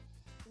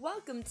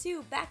Welcome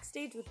to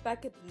Backstage with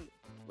Becca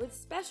with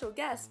special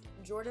guest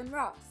Jordan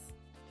Ross.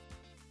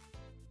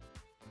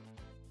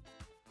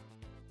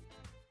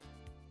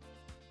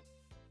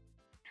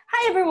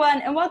 Hi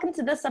everyone, and welcome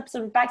to this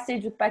episode of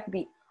Backstage with Becca.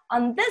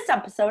 On this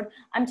episode,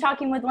 I'm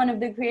talking with one of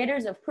the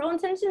creators of Cruel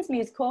Intentions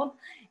musical,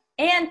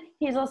 and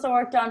he's also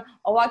worked on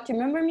A Walk to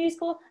Remember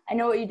musical, I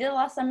Know What You Did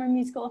Last Summer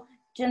musical,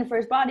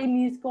 Jennifer's Body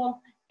musical,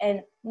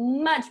 and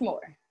much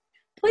more.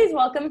 Please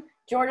welcome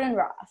Jordan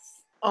Ross.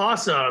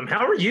 Awesome.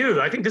 How are you?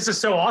 I think this is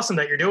so awesome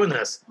that you're doing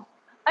this.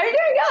 I'm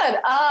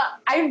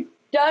doing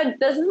good.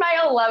 This is my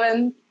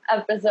 11th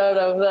episode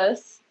of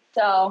this.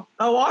 So.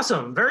 Oh,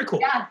 awesome. Very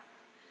cool. Yeah.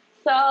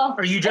 So.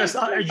 Are you just,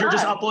 you're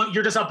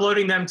just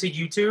uploading them to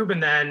YouTube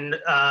and then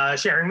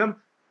sharing them?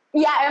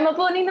 Yeah, I'm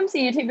uploading them to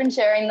YouTube and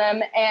sharing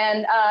them.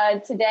 And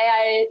today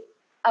I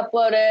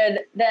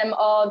uploaded them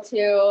all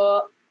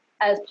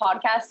as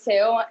podcasts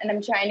too. And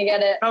I'm trying to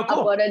get it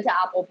uploaded to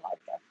Apple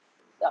Podcasts.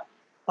 So.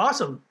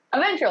 Awesome.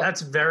 Eventually.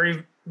 That's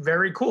very,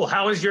 very cool.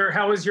 How has your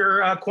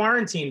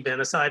quarantine been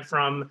aside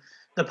from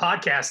the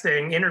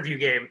podcasting interview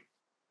game?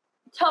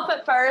 Tough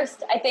at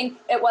first. I think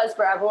it was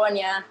for everyone.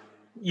 Yeah.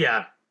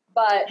 Yeah.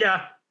 But.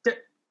 Yeah.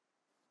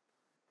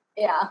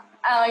 Yeah.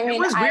 I mean, it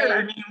was weird.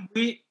 I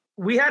mean,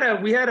 we had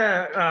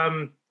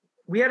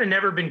a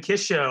Never Been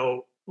Kissed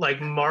show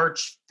like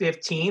March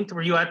 15th.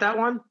 Were you at that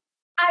one?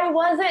 I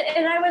wasn't,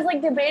 and I was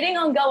like debating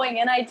on going,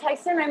 and I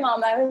texted my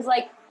mom. I was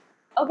like,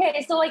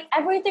 okay, so like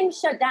everything's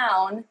shut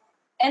down.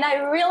 And I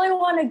really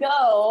want to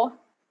go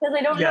because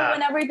I don't know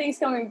when everything's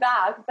coming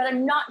back, but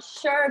I'm not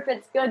sure if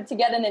it's good to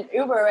get in an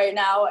Uber right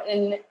now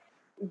and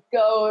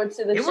go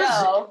to the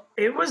show.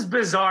 It was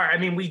bizarre. I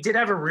mean, we did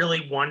have a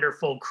really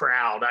wonderful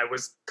crowd. I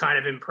was kind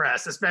of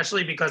impressed,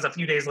 especially because a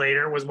few days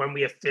later was when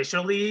we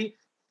officially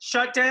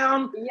shut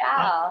down.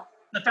 Yeah.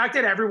 The fact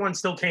that everyone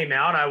still came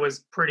out, I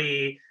was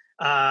pretty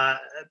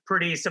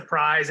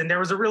surprised. And there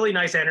was a really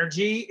nice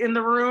energy in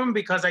the room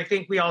because I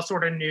think we all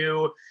sort of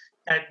knew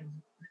that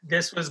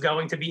this was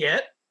going to be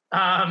it,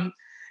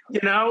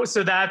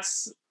 so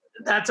that's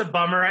a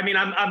bummer. I mean,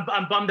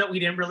 I'm bummed that we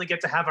didn't really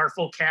get to have our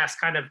full cast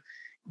kind of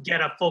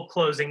get a full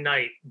closing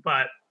night,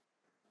 but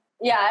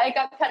yeah, it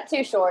got cut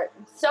too short.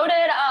 So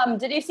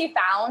did you see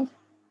Found?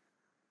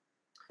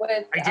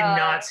 I did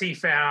not see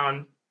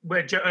Found.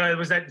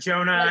 Was that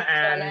Jonah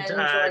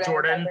and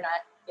Jordan?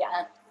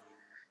 Yeah.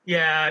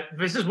 Yeah,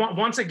 this is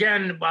once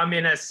again, I'm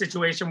in a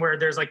situation where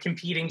there's like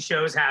competing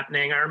shows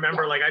happening. I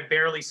remember like I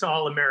barely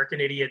saw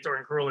American Idiot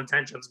during Cruel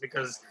Intentions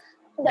because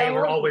they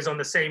were always on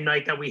the same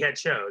night that we had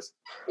shows.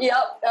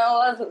 Yep, it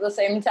was at the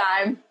same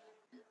time.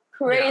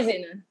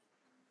 Craziness.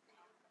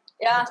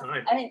 Yeah,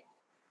 I mean,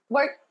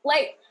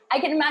 I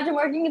can imagine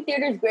working in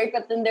theater is great,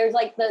 but then there's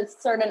like the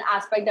certain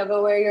aspect of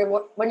it where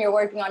when you're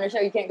working on a show,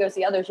 you can't go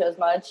see other shows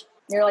much.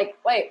 You're like,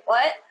 wait,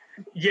 what?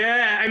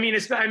 Yeah, I mean,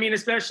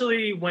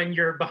 especially when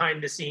you're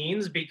behind the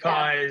scenes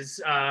because,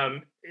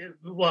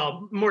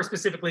 more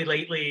specifically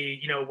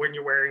lately, when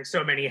you're wearing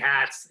so many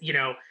hats,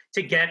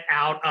 to get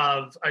out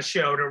of a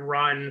show to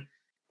run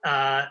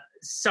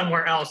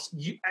somewhere else,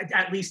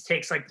 at least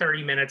takes like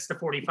 30 minutes to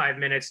 45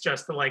 minutes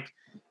just to like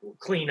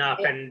clean up.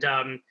 Yeah.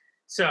 And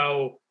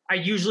so I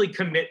usually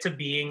commit to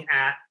being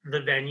at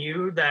the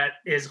venue that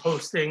is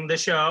hosting the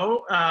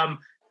show.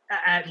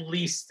 At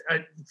least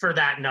for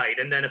that night.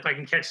 And then if I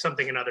can catch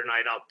something another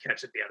night, I'll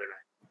catch it the other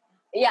night.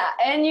 Yeah,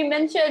 and you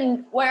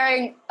mentioned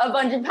wearing a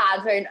bunch of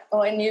hats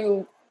when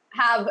you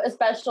have,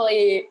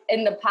 especially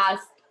in the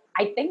past,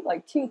 I think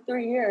like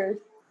 2-3 years.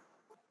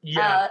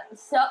 Yeah.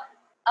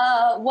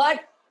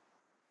 What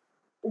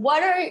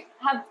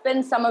have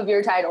been some of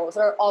your titles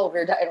or all of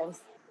your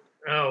titles?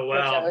 Oh,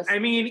 well, I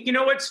mean,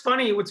 what's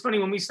funny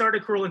when we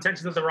started Cruel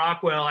Intentions at the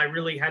Rockwell, I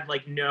really had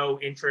like no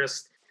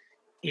interest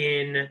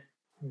in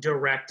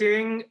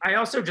directing. I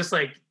also just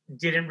like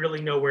didn't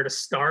really know where to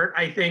start.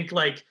 I think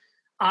like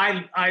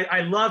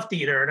I love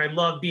theater and I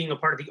love being a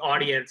part of the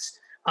audience.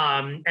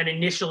 And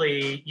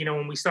initially,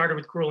 when we started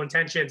with Cruel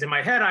Intentions, in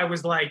my head I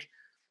was like,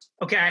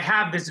 okay, I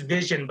have this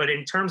vision, but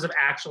in terms of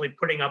actually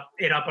putting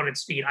it up on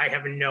its feet, I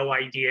have no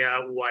idea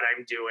what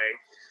I'm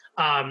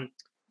doing.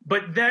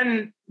 But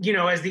then,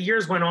 as the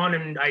years went on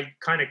and I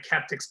kind of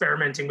kept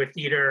experimenting with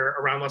theater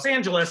around Los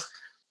Angeles,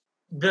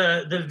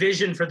 the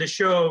vision for the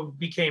show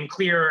became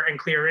clearer and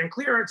clearer and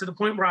clearer to the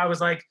point where I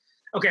was like,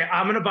 okay,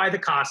 I'm going to buy the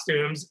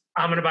costumes.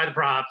 I'm going to buy the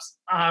props.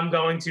 I'm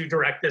going to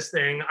direct this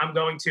thing. I'm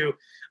going to,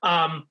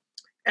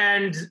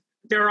 and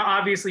there are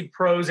obviously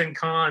pros and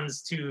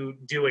cons to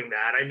doing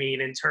that. I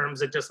mean, in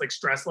terms of just like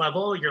stress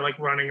level, you're like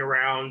running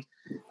around,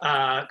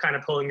 kind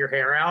of pulling your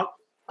hair out.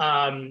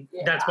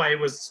 That's why it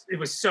was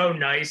so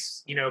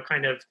nice,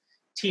 kind of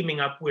teaming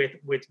up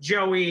with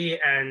Joey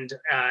and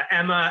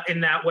Emma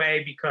in that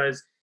way,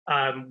 because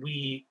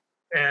we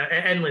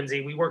and Lindsay,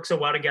 we work so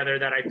well together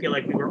that I feel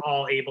like we were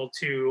all able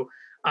to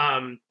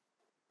kind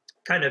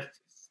of,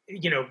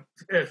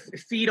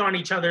 feed on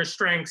each other's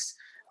strengths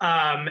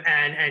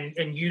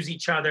and use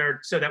each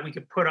other so that we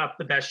could put up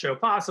the best show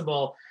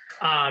possible.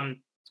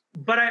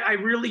 But I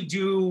really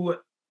do,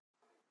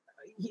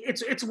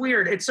 it's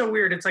weird. It's so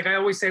weird. It's like I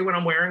always say when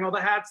I'm wearing all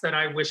the hats that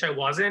I wish I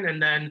wasn't,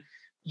 and then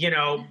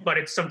but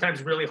it's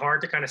sometimes really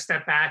hard to kind of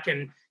step back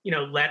and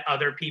let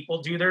other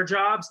people do their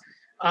jobs.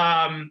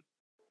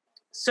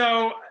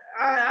 So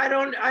I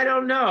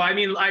don't know. I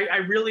mean,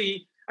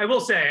 I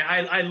will say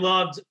I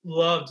loved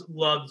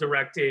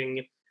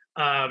directing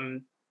A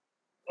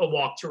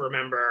Walk to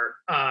Remember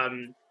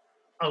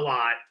a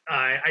lot.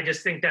 I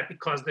just think that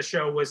because the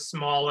show was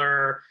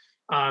smaller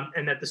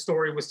and that the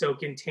story was so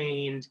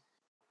contained,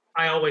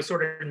 I always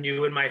sort of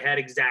knew in my head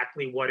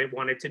exactly what it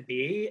wanted to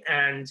be.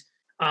 And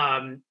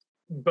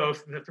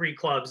both the three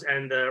clubs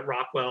and the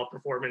Rockwell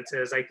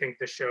performances, I think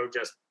the show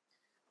just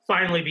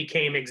finally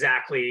became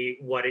exactly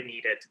what it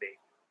needed to be.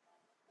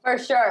 For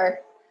sure.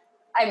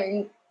 I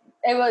mean,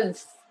 I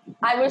was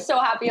so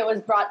happy it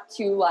was brought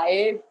to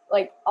life,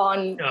 like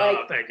on,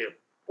 thank you.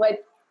 With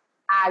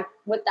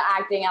the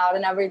acting out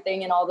and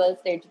everything and all the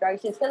stage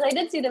directions, because I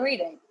did see the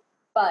reading,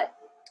 but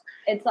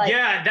it's like...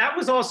 Yeah, that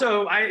was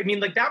also, I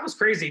mean, like, that was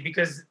crazy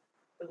because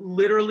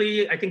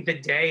literally, I think the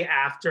day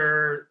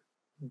after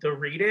the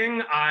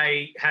reading,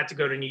 I had to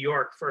go to New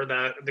York for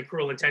the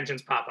Cruel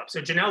Intentions pop-up.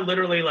 So Janelle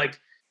literally, like,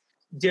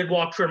 did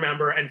Walk to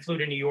Remember and flew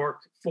to New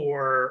York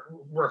for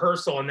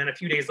rehearsal, and then a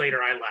few days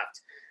later I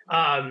left.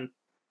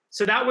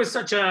 So that was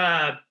such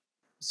a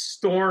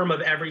storm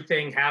of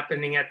everything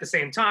happening at the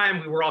same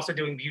time. We were also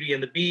doing Beauty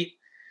and the Beat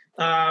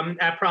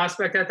at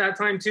Prospect at that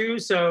time too.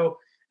 So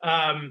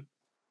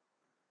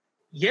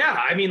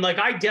yeah, I mean, like,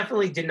 I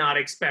definitely did not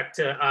expect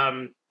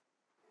to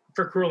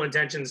for Cruel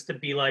Intentions to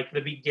be like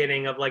the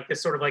beginning of like this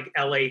sort of like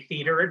LA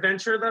theater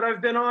adventure that I've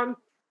been on.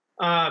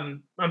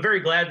 I'm very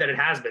glad that it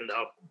has been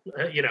though,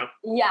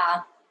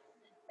 Yeah.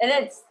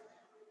 And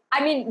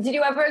I mean, did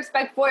you ever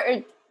expect for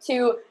it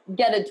to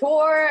get a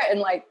tour and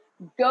like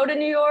go to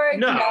New York?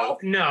 No.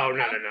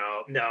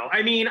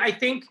 I mean, I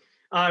think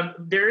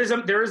there is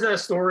a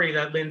story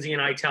that Lindsay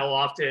and I tell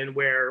often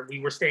where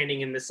we were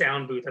standing in the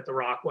sound booth at the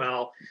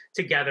Rockwell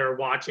together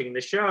watching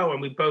the show,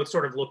 and we both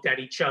sort of looked at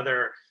each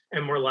other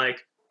and were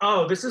like,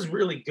 oh, this is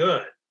really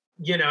good.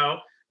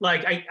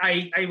 Like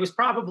I was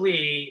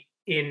probably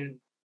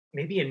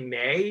maybe in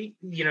May,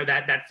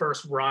 that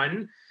first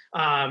run.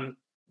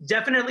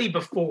 Definitely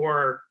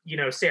before,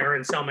 Sarah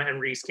and Selma and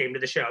Reese came to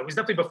the show. It was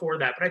definitely before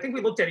that. But I think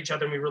we looked at each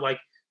other and we were like,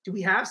 do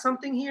we have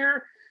something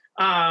here?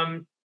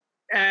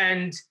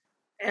 And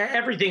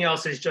everything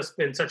else has just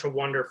been such a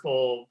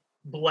wonderful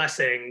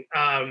blessing.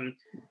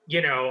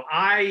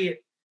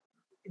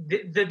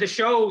 The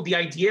show, the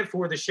idea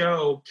for the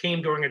show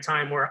came during a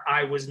time where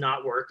I was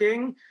not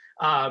working.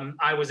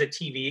 I was a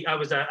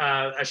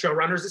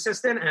showrunner's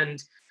assistant,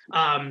 and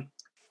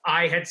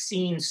I had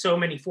seen so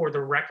many For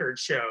the Record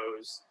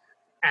shows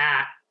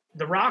at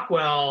the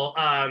Rockwell.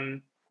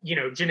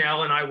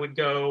 Janelle and I would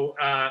go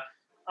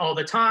all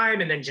the time,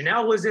 and then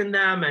Janelle was in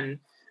them, and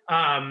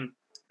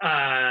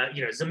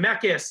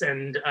Zemeckis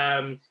and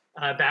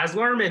Baz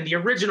Luhrmann, the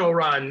original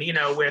run,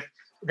 with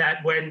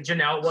that when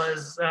Janelle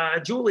was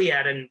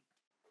Juliet. And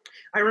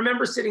I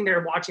remember sitting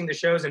there watching the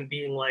shows and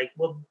being like,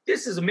 well,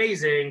 this is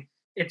amazing.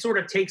 It sort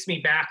of takes me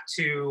back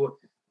to,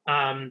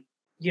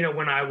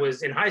 when I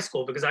was in high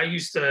school, because I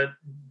used to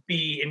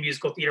be in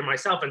musical theater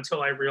myself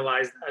until I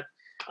realized that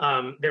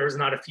there was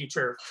not a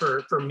future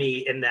for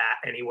me in that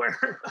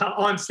anywhere,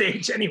 on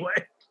stage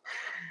anyway.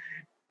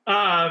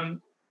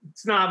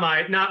 It's not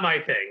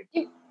my thing.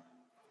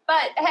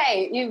 But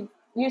hey,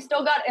 you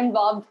still got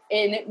involved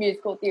in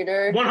musical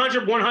theater.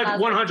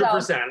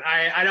 100%.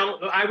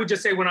 I would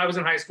just say when I was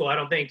in high school, I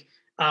don't think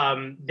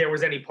there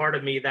was any part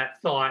of me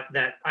that thought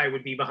that I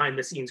would be behind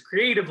the scenes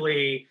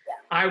creatively. Yeah.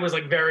 I was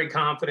like very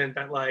confident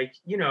that I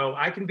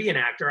can be an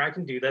actor, I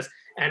can do this.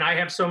 And I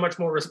have so much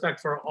more respect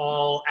for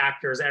all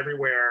actors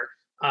everywhere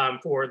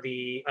for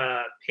the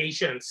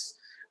patience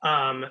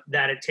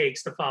that it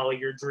takes to follow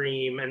your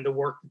dream and the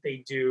work that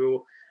they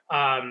do.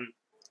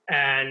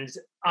 And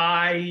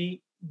I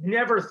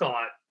never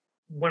thought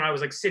when I was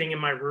like sitting in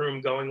my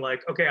room going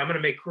like, okay, I'm going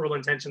to make Cruel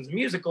Intentions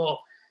musical,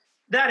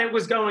 that it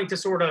was going to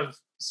sort of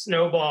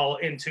snowball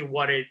into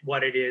what it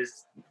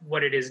is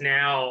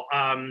now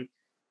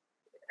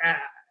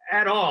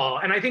at all.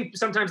 And I think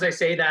sometimes I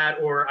say that,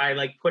 or I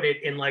like put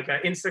it in like an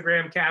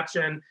Instagram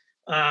caption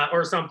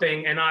or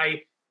something. And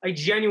I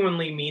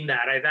genuinely mean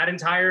that. That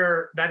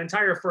entire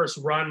first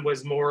run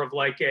was more of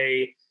like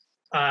a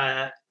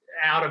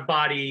out of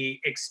body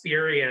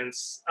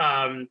experience.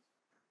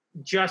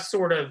 Just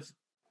sort of,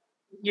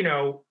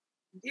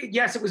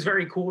 yes, it was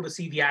very cool to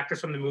see the actors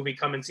from the movie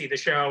come and see the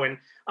show. And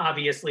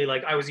obviously,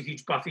 like, I was a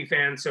huge Buffy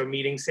fan, so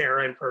meeting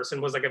Sarah in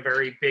person was like a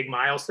very big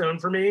milestone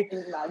for me.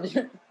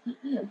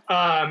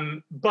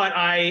 But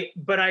I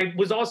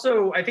was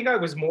also, I think I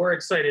was more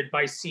excited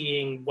by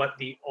seeing what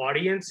the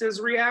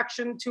audience's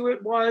reaction to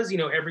it was,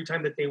 every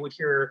time that they would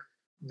hear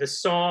the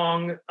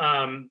song.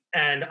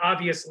 And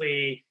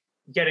obviously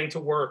getting to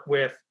work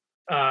with,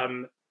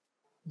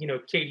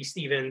 Katie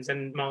Stevens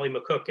and Molly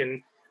McCook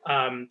and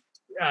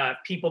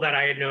people that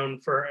I had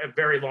known for a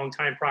very long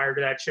time prior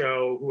to that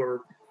show, who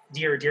were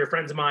dear, dear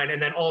friends of mine.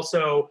 And then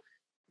also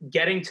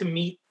getting to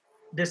meet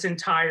this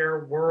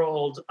entire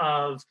world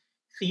of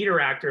theater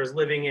actors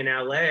living in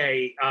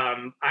LA.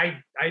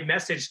 I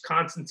messaged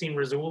Constantine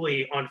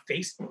Rizzulli on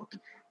Facebook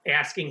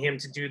asking him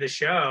to do the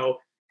show,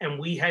 and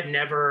we had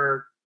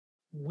never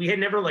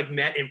like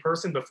met in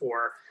person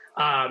before.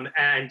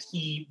 And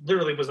he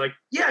literally was like,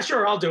 yeah,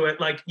 sure, I'll do it.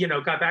 Like,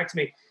 got back to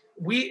me.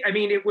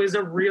 It was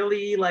a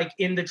really like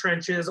in the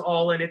trenches,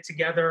 all in it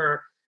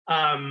together,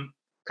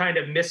 kind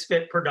of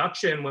misfit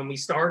production when we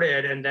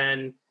started. And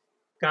then,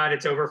 God,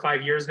 it's over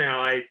 5 years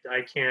now. I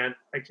can't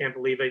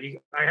believe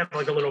it. I have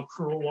like a little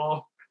cruel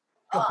wall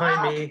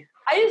behind me.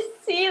 I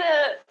see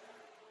that.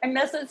 I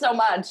miss it so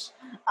much.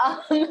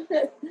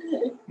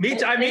 Me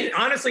too. I mean,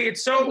 honestly,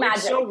 it's so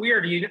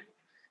weird.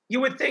 You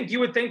would think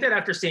that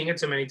after seeing it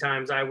so many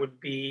times, I would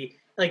be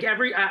like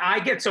I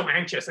get so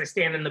anxious. I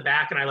stand in the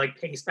back and I like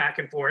pace back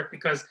and forth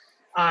because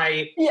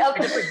I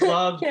just like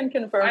love. Can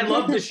confirm. I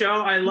love the show.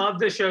 I love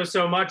the show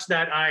so much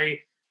that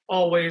I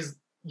always,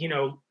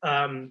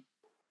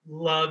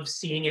 love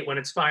seeing it when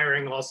it's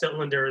firing all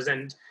cylinders.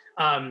 And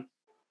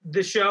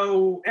the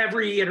show,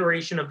 every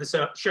iteration of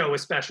the show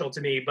is special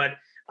to me. But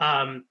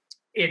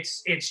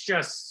it's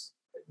just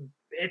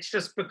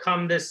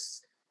become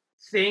this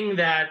thing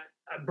that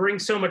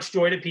brings so much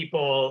joy to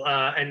people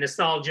and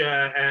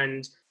nostalgia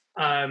and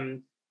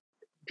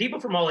people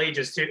from all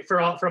ages too.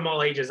 From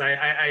all ages,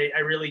 I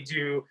really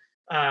do.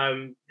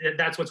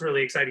 That's what's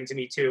really exciting to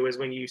me too, is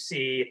when you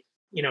see,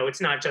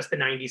 it's not just the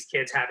 90s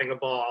kids having a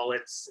ball.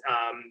 It's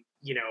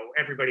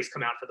everybody's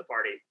come out for the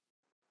party.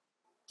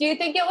 Do you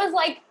think it was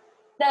like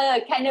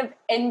the kind of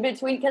in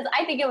between? Because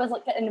I think it was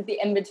like kind of the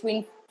in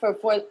between for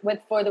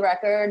the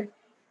record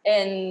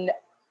and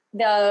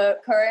the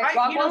current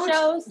Rockwell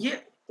shows to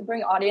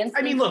bring audience.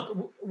 I mean,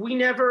 look, we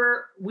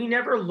never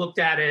looked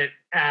at it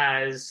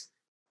as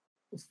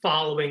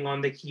following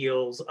on the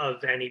heels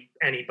of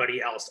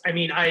anybody else. I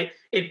mean,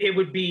 it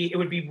would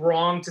be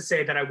wrong to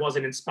say that I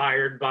wasn't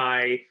inspired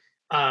by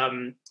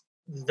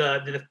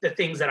the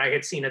things that I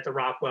had seen at the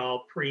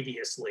Rockwell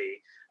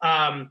previously.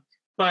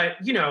 But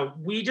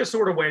we just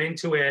sort of went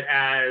into it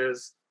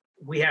as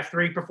we have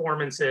 3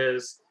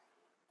 performances.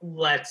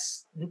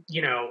 Let's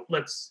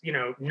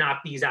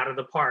knock these out of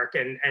the park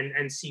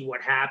and see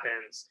what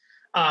happens.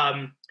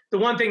 One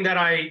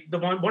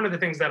of the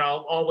things that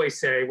I'll always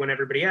say when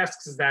everybody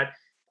asks is that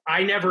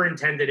I never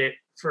intended it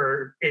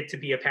for it to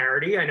be a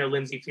parody. I know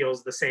Lindsay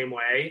feels the same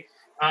way.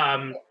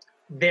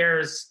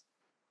 There's,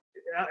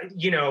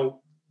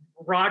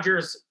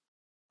 Roger's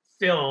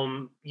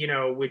film,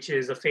 which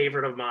is a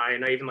favorite of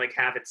mine. I even like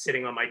have it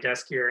sitting on my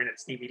desk here in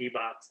its DVD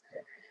box.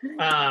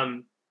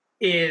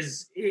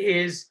 Is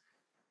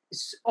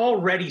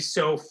already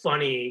so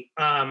funny,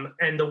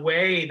 and the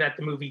way that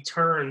the movie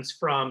turns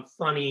from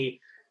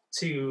funny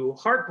to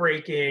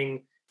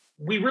heartbreaking,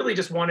 we really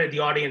just wanted the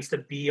audience to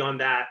be on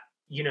that,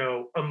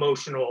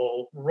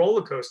 emotional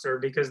roller coaster,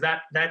 because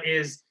that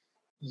is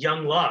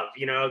young love.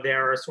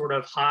 There are sort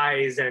of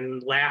highs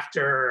and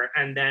laughter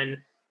and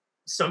then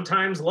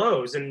sometimes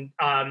lows, and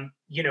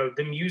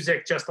the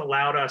music just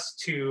allowed us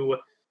to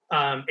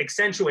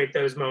accentuate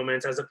those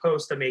moments as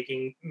opposed to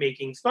making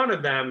fun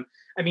of them.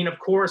 I mean, of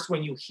course,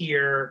 when you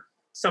hear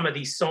some of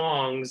these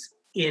songs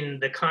in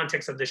the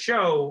context of the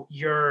show,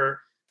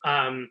 your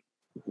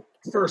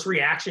first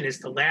reaction is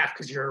to laugh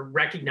because you're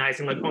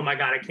recognizing like, oh my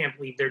God, I can't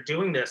believe they're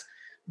doing this.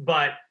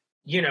 But,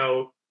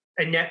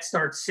 Annette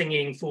starts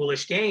singing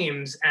Foolish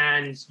Games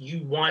and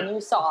you want the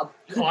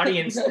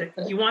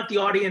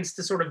audience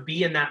to sort of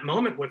be in that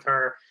moment with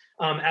her,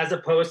 as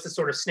opposed to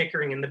sort of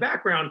snickering in the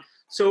background.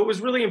 So it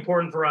was really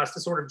important for us to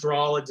sort of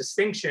draw a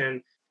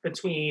distinction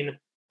between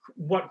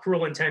what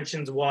Cruel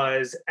Intentions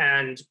was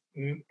and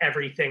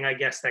everything, I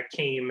guess, that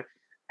came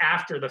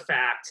after the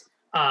fact.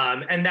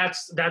 And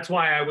that's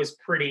why I was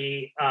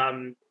pretty,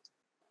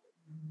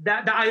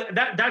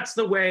 that's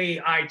the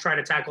way I try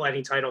to tackle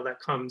any title that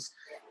comes,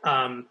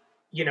 on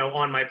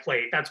my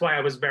plate. That's why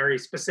I was very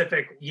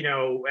specific,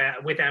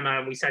 with Emma,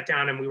 and we sat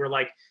down and we were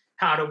like,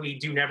 how do we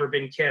do Never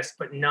Been Kissed,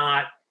 but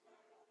not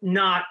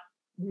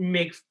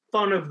make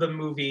fun of the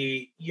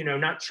movie,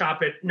 not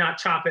chop it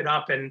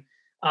up and,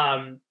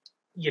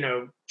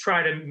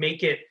 try to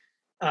make it,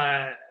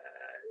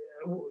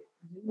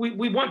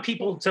 we want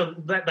people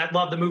that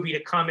love the movie to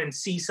come and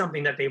see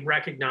something that they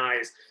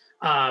recognize.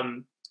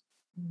 But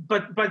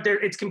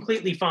it's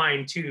completely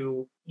fine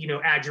to,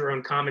 add your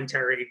own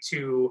commentary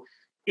to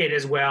it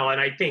as well.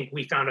 And I think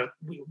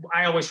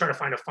I always try to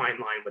find a fine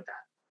line with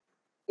that.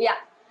 Yeah.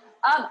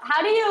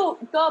 How do you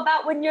go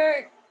about when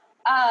you're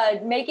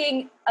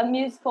making a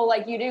musical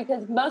like you do?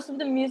 Because most of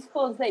the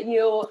musicals that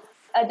you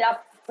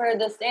adapt for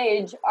the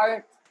stage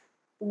aren't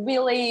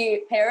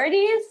really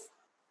parodies.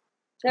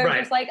 They're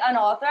right. Just like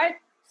unauthorized.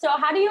 So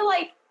how do you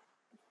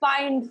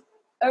find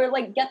or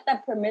get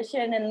the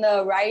permission and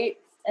the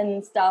rights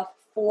and stuff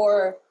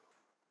for?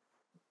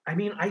 I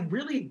mean, I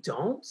really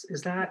don't.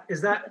 Is that?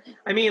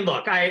 I mean,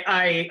 look,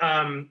 I've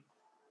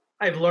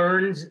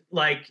learned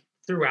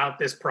throughout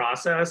this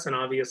process, and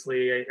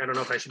obviously, I don't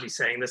know if I should be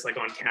saying this on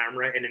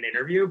camera in an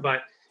interview,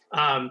 but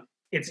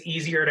it's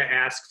easier to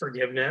ask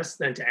forgiveness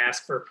than to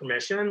ask for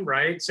permission,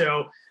 right?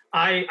 So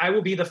I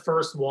will be the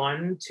first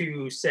one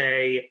to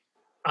say,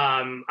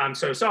 I'm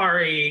so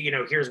sorry,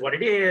 here's what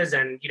it is.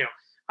 And,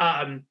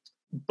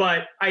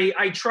 but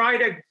I try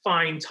to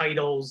find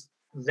titles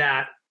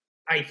that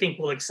I think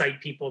will excite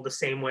people the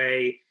same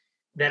way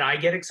that I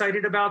get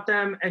excited about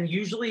them. And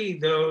usually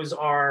those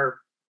are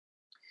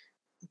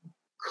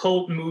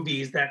cult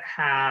movies that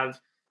have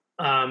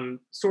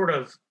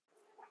survive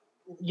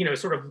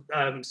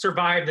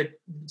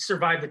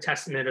the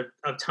testament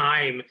of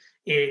time.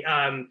 They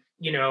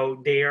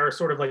are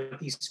sort of like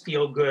these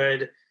feel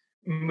good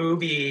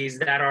movies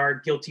that are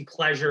guilty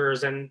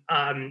pleasures, and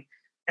I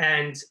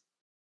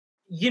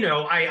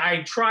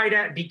try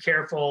to be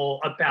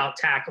careful about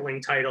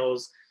tackling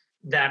titles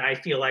that I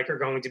feel like are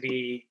going to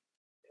be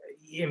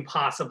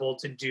impossible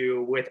to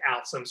do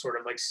without some sort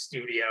of like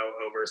studio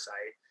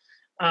oversight.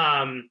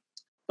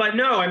 But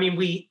no, I mean,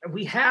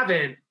 I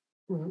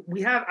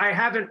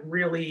haven't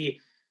really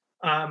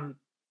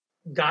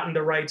gotten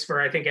the rights for,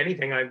 I think,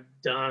 anything I've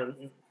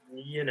done,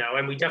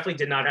 and we definitely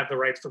did not have the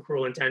rights for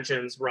Cruel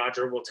Intentions.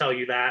 Roger will tell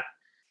you that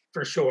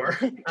for sure.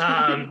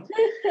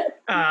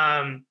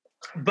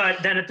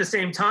 But then at the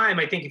same time,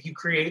 I think if you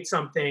create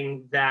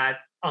something that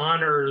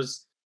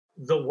honors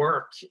the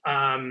work,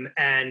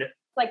 and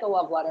like a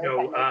love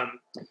letter,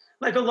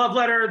 like a love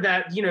letter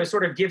that,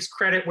 sort of gives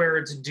credit where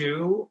it's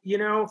due,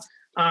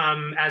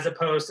 as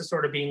opposed to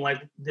sort of being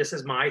like, this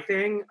is my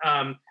thing.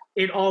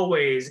 It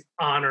always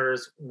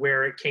honors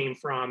where it came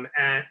from,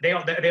 and they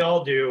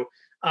all do.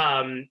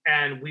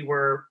 And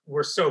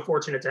we're so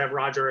fortunate to have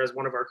Roger as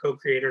one of our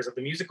co-creators of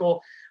the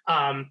musical.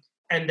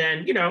 And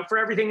then, for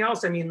everything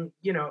else, I mean,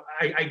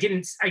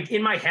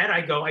 in my head,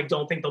 I go, I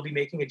don't think they'll be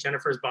making a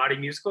Jennifer's Body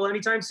musical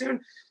anytime soon.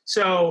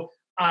 So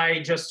I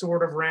just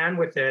sort of ran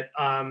with it.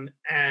 I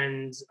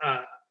mean,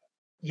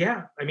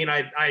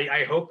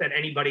 I hope that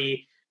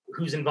anybody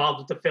who's involved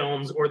with the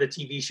films or the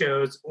TV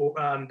shows or,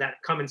 that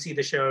come and see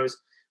the shows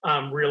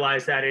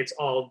realize that it's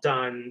all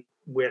done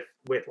with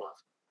love.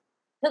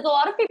 Because a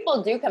lot of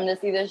people do come to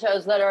see the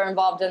shows that are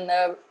involved in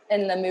the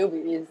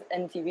movies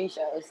and TV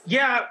shows.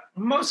 Yeah,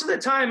 most of the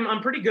time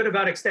I'm pretty good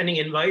about extending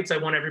invites. I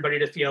want everybody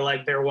to feel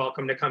like they're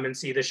welcome to come and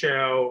see the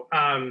show.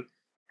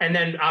 And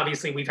then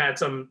obviously we've had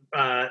some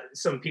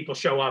people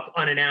show up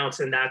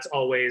unannounced, and that's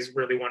always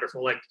really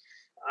wonderful. Like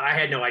I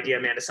had no idea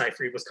Amanda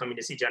Seyfried was coming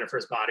to see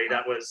Jennifer's Body.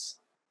 That was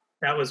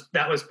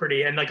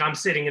pretty. And like I'm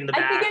sitting in the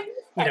back,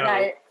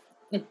 night.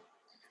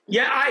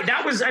 Yeah,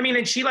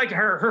 and she, like,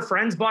 her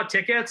friends bought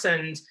tickets,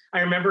 and I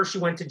remember she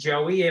went to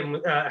Joey,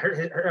 and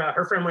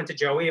her friend went to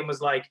Joey and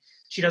was like,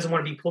 she doesn't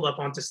want to be pulled up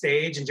onto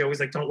stage, and Joey's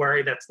like, don't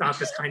worry, that's not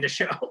this kind of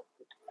show.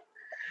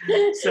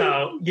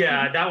 So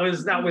yeah, that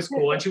was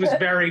cool, and she was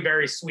very,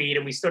 very sweet,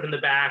 and we stood in the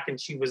back, and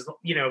she was,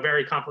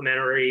 very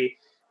complimentary,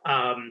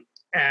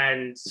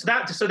 and so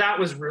that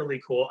was really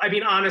cool. I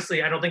mean,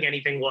 honestly, I don't think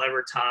anything will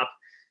ever top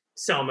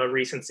Selma,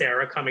 Reese, and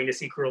Sarah coming to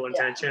see Cruel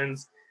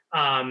Intentions.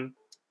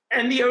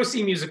 And the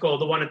OC musical,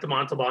 the one at the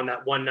Montalban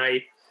that one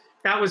night,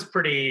 that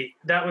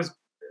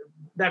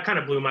kind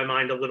of blew my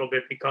mind a little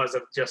bit because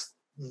of just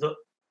the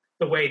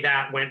way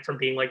that went from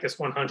being like this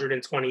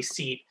 120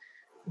 seat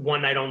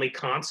one night only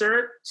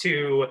concert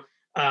to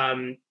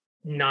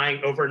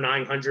over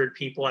 900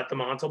 people at the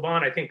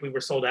Montalban. I think we were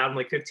sold out in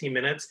like 15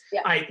 minutes.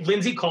 Yeah.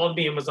 Lindsay called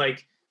me and was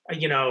like,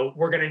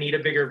 we're going to need a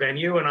bigger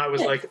venue. And I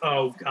was like,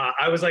 oh God,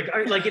 I was like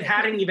it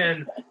hadn't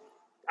even,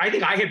 I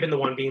think I had been the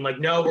one being like,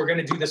 no, we're going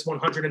to do this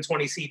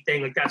 120 seat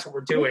thing. Like, that's what we're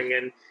doing.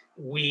 And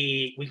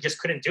we just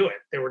couldn't do it.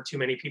 There were too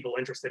many people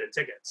interested in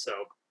tickets. So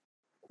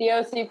the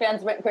OC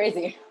fans went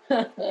crazy.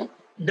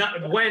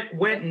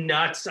 went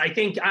nuts. I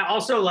think I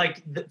also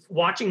like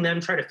watching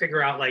them try to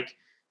figure out, like,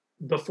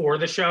 before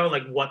the show,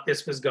 like what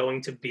this was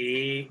going to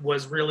be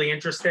was really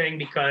interesting,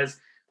 because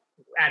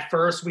at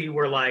first we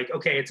were like,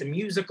 okay, it's a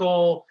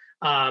musical.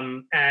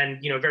 And,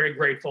 very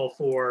grateful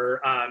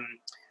for,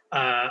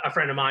 a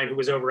friend of mine who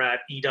was over at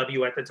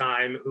EW at the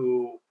time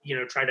who,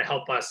 tried to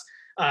help us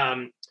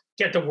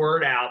get the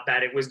word out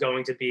that it was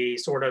going to be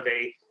sort of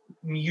a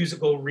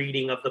musical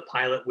reading of the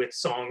pilot with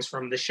songs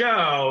from the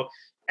show.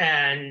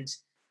 And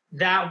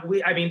that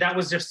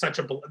was just such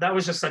a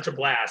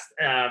blast.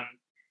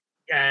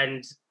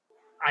 And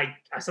I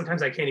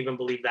sometimes I can't even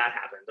believe that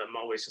happened. I'm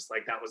always just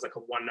like, that was like a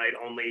one night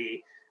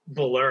only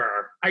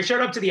blur. I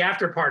showed up to the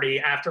after party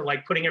after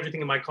like putting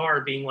everything in my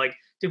car being like,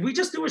 did we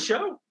just do a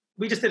show?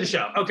 We just did a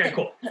show. Okay,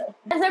 cool.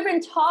 Has there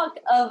been talk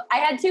of, I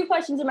had two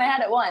questions in my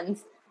head at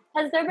once.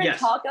 Has there been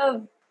talk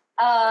of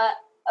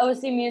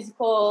OC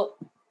musical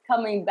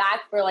coming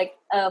back for like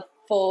a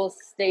full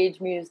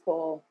stage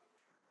musical?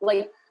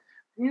 Like,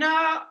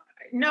 No.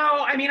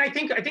 I mean, I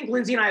think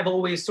Lindsay and I have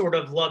always sort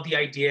of loved the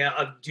idea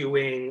of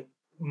doing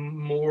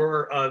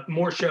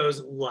more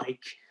shows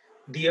like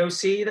the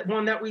OC, that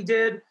one that we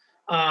did.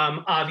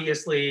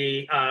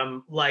 Obviously,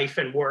 life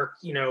and work,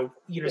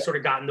 sort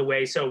of got in the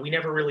way. So we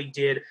never really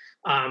did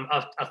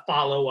a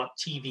follow-up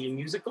TV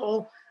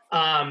musical.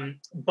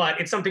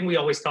 But it's something we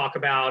always talk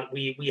about.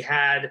 We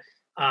had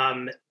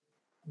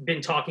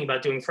been talking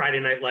about doing Friday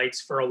Night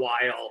Lights for a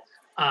while.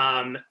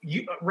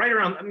 Right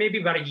around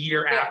maybe about a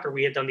year after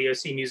we had done the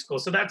OC musical.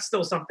 So that's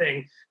still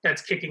something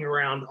that's kicking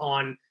around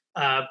on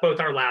both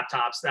our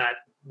laptops that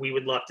we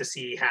would love to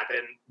see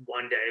happen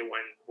one day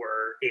when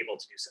we're able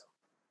to do so.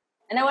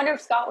 And I wonder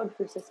if Scott would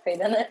participate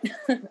in it.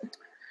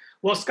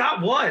 Well,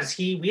 Scott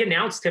we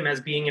announced him as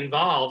being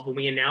involved when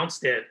we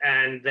announced it,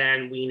 and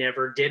then we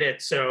never did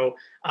it. So,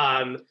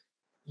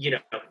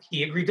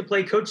 he agreed to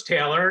play Coach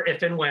Taylor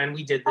if and when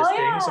we did this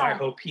thing. So I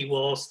hope he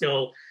will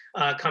still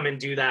come and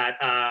do that,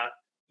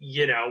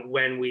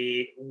 when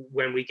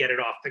we get it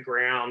off the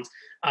ground.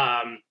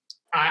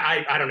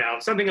 I don't know,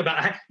 something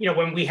about,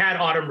 when we had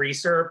Autumn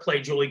Reeser play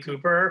Julie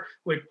Cooper,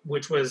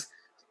 which was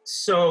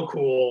so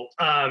cool.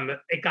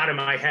 It got in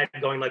my head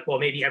going like, well,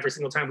 maybe every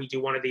single time we do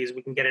one of these,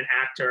 we can get an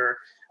actor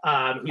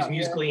who's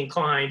musically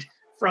inclined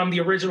from the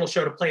original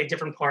show to play a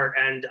different part.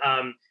 And,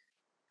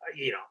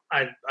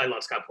 I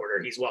love Scott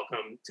Porter. He's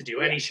welcome to do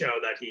any show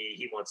that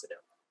he wants to do.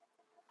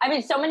 I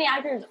mean, so many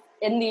actors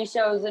in these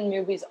shows and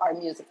movies are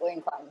musically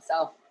inclined.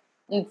 So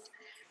that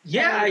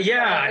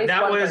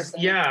was,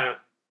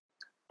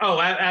 Oh,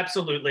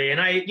 absolutely.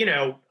 And I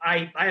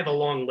have a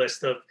long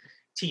list of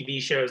TV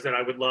shows that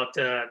I would love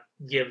to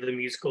give the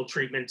musical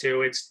treatment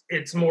to.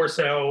 It's more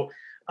so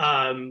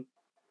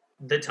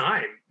the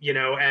time,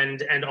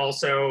 and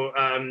also,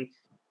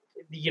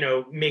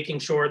 making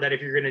sure that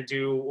if you're going to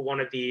do one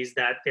of these,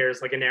 that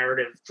there's like a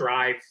narrative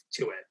drive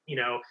to it.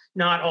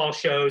 Not all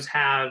shows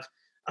have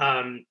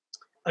a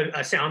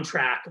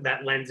soundtrack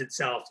that lends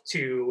itself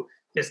to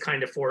this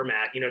kind of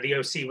format. The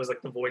OC was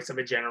like the voice of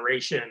a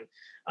generation.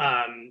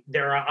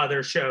 There are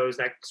other shows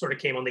that sort of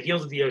came on the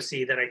heels of the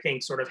OC that I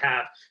think sort of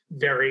have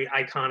very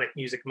iconic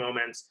music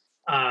moments,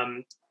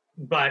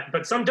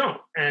 but some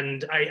don't.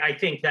 And I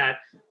think that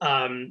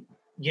in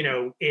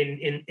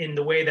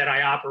the way that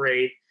I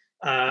operate,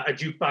 a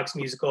jukebox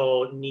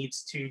musical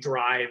needs to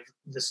drive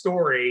the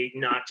story,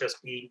 not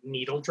just be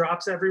needle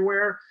drops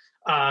everywhere.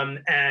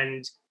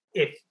 And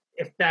if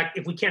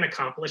we can't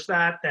accomplish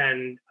that,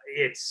 then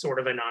it's sort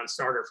of a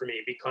non-starter for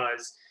me,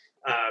 because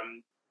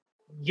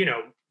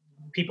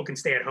people can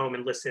stay at home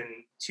and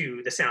listen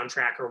to the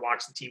soundtrack or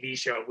watch the TV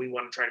show. We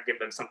want to try to give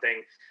them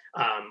something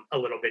a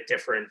little bit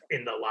different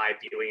in the live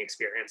viewing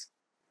experience.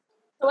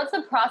 So what's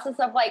the process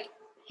of like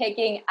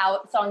picking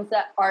out songs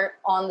that aren't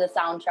on the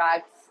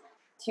soundtracks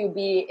to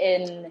be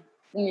in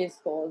the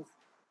musicals?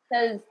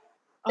 Because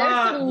there's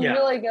some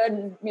really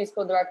good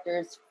musical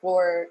directors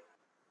for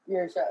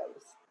your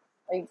shows.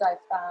 Like Zach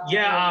Bound.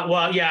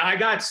 I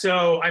got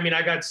so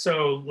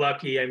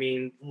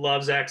lucky.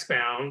 Loves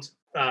X-Bound.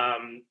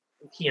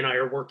 He and I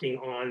are working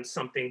on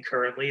something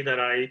currently that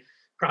I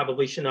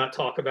probably should not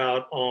talk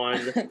about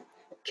on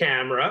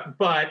camera,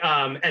 but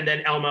and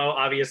then Elmo,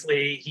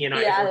 obviously, he and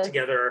I have worked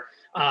together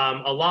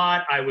a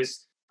lot. I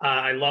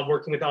love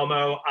working with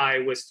Elmo. I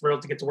was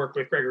thrilled to get to work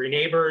with Gregory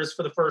Neighbors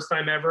for the first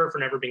time ever for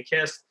Never Been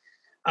Kissed.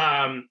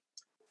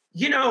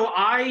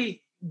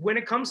 When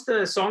it comes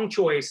to song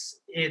choice,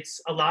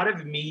 it's a lot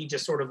of me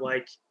just sort of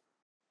like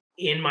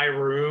in my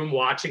room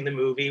watching the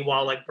movie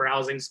while like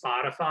browsing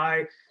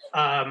Spotify.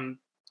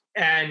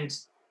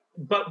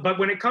 But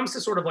when it comes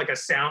to sort of like a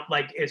sound,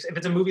 like if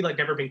it's a movie like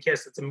Never Been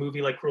Kissed, it's a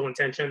movie like Cruel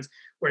Intentions,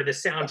 where the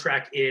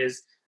soundtrack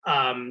is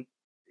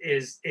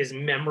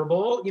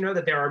memorable,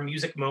 that there are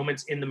music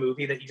moments in the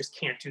movie that you just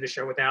can't do the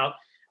show without.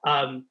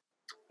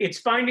 It's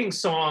finding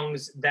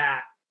songs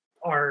that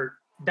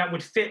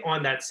would fit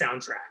on that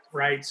soundtrack,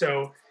 right?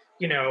 So,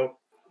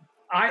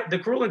 the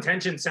Cruel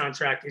Intentions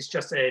soundtrack is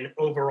just an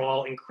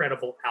overall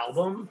incredible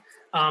album.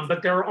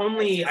 But there are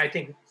only, I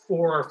think,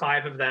 4 or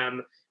 5 of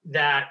them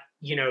that,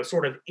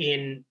 sort of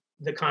in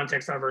the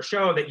context of our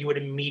show that you would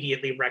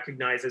immediately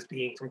recognize as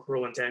being from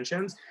Cruel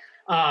Intentions.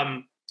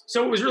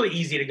 So it was really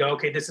easy to go,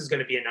 okay, this is going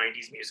to be a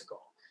 90s musical.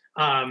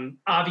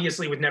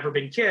 Obviously, with Never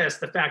Been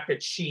Kissed, the fact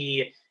that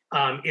she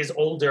is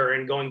older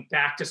and going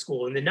back to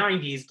school in the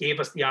 90s gave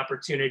us the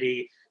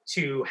opportunity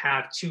to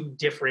have 2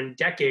 different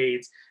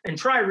decades and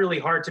try really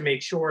hard to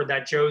make sure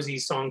that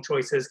Josie's song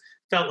choices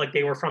felt like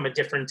they were from a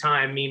different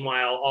time.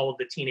 Meanwhile, all of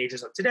the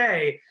teenagers of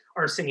today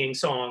are singing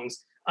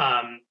songs,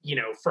 from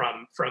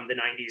the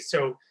 90s.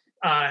 So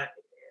I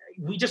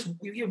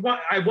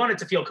wanted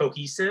to feel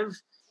cohesive.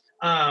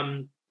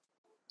 Another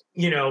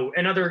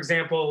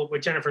example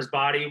with Jennifer's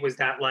Body was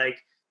that,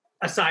 like,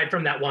 aside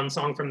from that one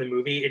song from the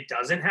movie, it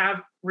doesn't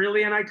have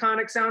really an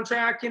iconic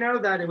soundtrack,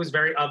 that it was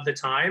very of the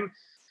time.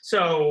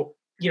 So,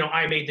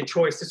 I made the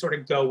choice to sort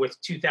of go with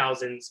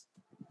 2000s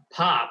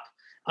pop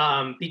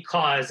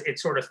because it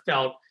sort of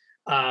felt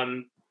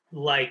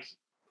like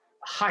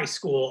high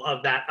school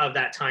of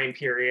that time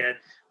period.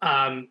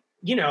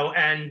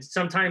 And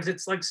sometimes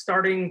it's like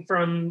starting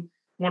from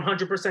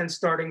 100%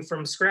 starting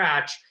from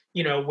scratch,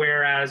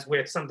 whereas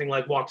with something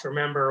like Walk to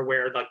Remember,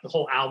 where like the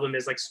whole album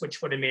is like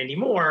Switchfoot and Mandy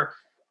Moore,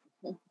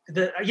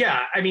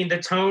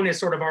 the tone is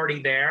sort of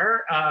already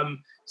there.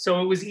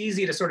 So it was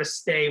easy to sort of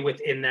stay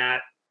within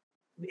that,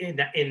 in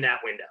that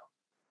window.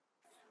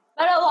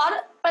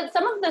 But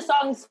some of the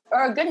songs,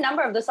 or a good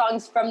number of the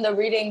songs from the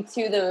reading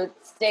to the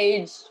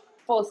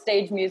full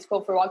stage musical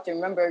for Walk to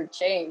Remember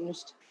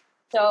changed.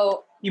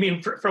 So you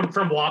mean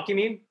from Walk? You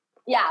mean?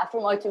 Yeah,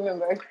 from Walk to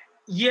Remember.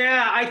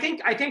 Yeah, I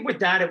think with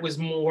that it was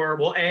more.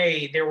 Well,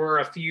 there were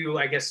a few,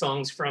 I guess,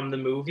 songs from the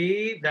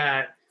movie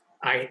that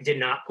I did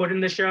not put in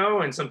the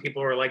show, and some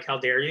people were like, "How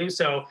dare you?"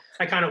 So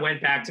I kind of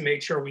went back to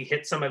make sure we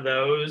hit some of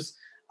those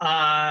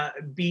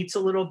beats a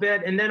little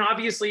bit, and then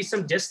obviously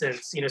some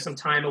distance, some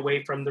time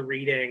away from the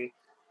reading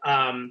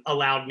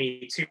allowed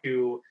me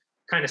to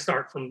kind of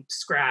start from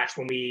scratch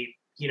when we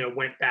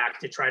went back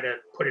to try to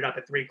put it up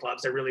at 3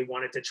 clubs. I really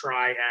wanted to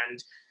try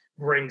and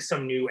bring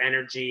some new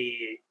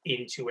energy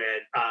into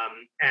it,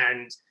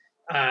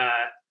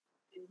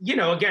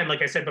 again,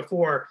 like I said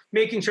before,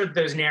 making sure that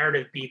those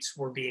narrative beats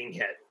were being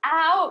hit.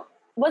 How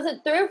was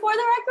it through For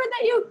the Record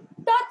that you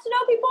got to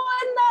know people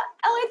in the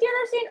LA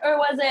theater scene, or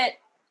was it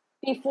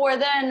before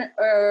then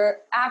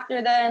or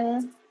after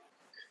then?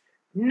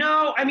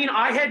 No, I mean,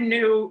 I've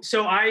known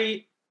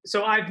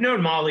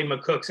Molly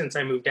McCook since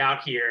I moved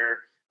out here,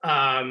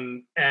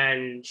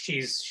 and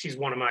she's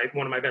one of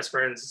my best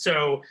friends.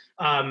 So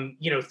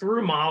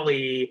through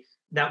Molly,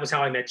 that was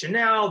how I met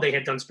Janelle. They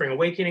had done Spring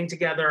Awakening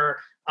together.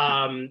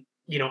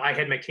 I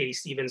had met Katie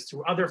Stevens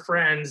through other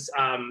friends,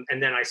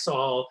 and then I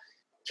saw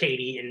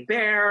Katie in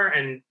Bear,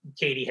 and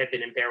Katie had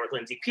been in Bear with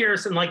Lindsay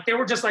Pierce, and there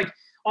were just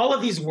all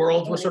of these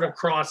worlds were sort of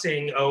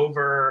crossing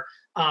over,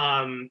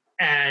 and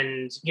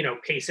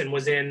Payson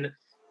was in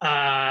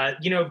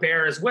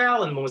Bear as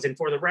well, and was in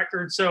For the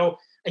Record. So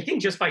I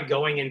think just by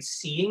going and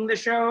seeing the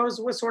shows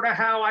was sort of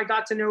how I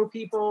got to know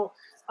people.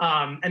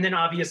 And then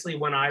obviously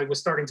when I was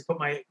starting to put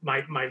my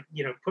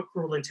put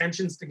Cruel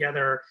Intentions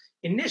together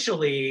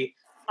initially,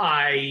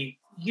 I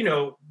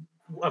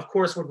of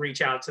course would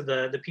reach out to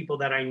the people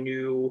that I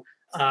knew,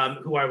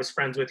 who I was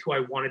friends with, who I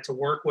wanted to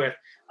work with.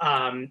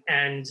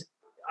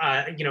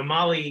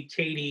 Molly,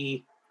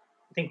 Katie,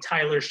 I think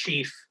Tyler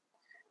Sheaf,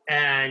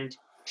 and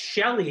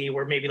Shelley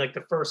were maybe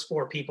the first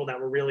 4 people that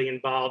were really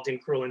involved in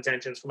Cruel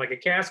Intentions from a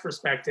cast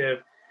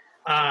perspective.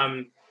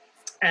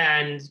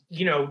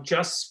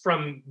 Just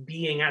from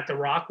being at the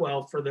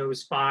Rockwell for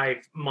those 5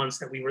 months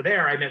that we were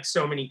there, I met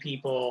so many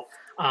people,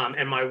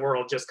 and my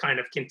world just kind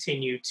of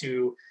continued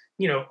to,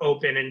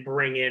 open and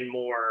bring in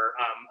more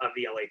of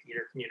the LA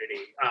theater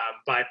community.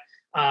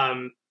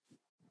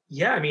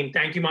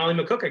 Thank you, Molly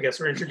McCook, I guess,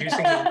 for introducing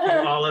me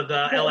to all of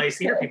the LA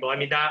theater people.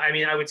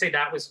 I would say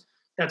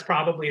that's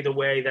probably the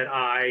way that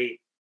I,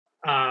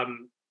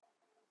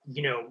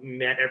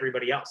 met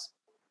everybody else.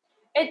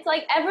 It's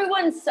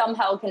everyone's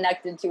somehow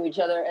connected to each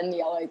other in the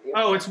LA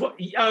theater.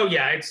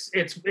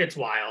 It's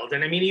wild.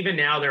 And even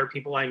now there are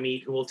people I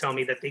meet who will tell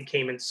me that they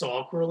came and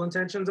saw Cruel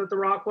Intentions at the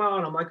Rockwell,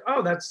 and I'm like,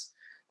 oh, that's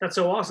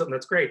so awesome.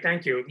 That's great.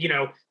 Thank you.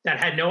 That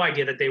had no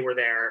idea that they were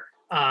there,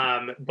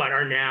 but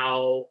are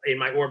now in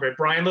my orbit.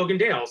 Brian Logan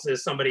Dales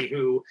is somebody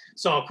who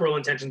saw Cruel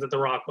Intentions at the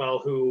Rockwell,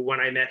 who, when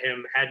I met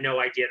him, had no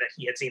idea that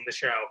he had seen the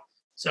show.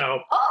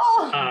 So,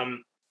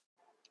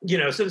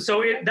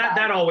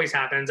 that always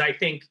happens. I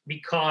think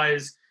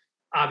because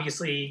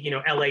obviously,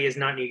 LA is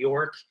not New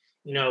York.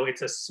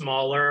 It's a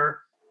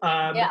smaller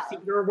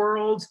theater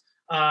world,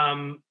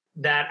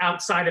 that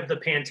outside of the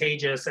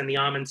Pantages and the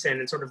Amundsen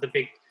and sort of the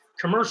big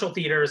commercial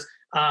theaters,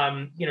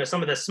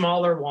 some of the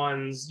smaller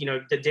ones,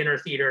 the dinner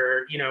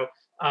theater,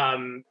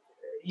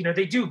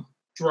 they do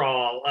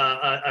draw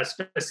a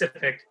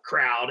specific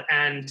crowd,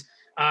 and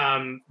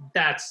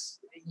that's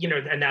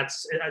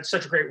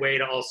such a great way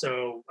to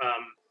also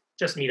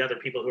just meet other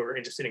people who are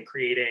interested in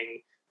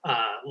creating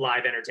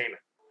live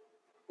entertainment.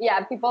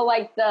 Yeah, people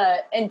like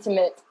the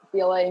intimate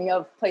feeling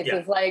of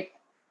places like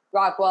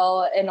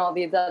Rockwell and all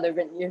these other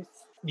venues.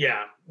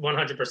 Yeah,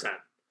 100%.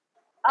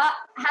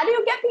 How do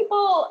you get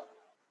people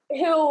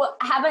who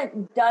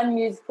haven't done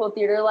musical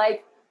theater?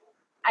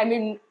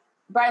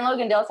 Brian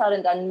Logan Dales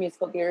hadn't done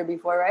musical theater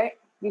before, right?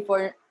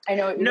 Before I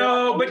know.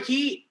 No, but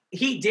he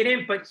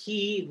didn't. But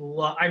he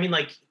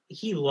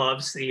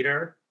loves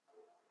theater.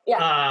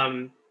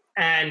 Yeah.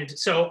 And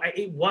so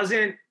it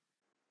wasn't.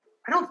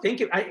 I don't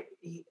think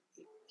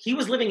he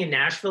was living in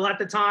Nashville at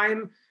the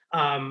time.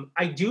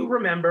 I do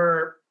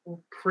remember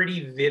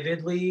pretty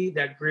vividly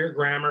that Greer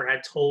Grammer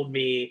had told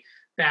me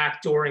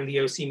back during the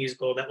OC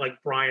musical that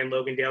Brian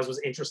Logan Dales was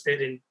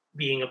interested in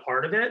being a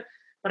part of it,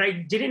 but I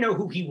didn't know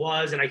who he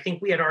was, and I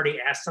think we had already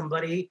asked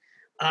somebody.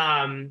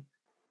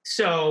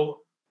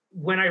 So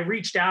when I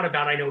reached out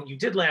about I Know What You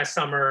Did Last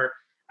Summer,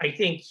 I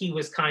think he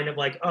was kind of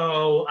like,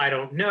 oh, I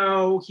don't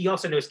know. He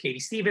also knows Katie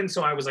Stevens,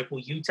 so I was like,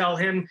 will you tell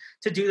him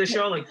to do the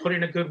show? Put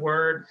in a good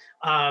word.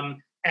 I've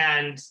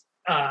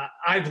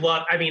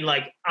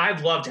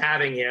loved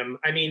having him.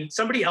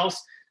 Somebody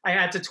else I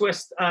had to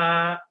twist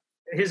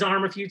his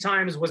arm a few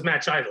times was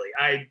Matt Shively.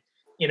 And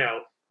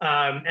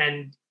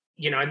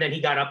then he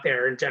got up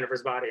there in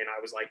Jennifer's Body, and I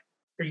was like,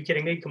 are you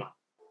kidding me? Come on.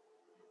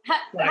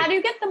 How do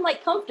you get them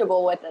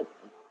comfortable with it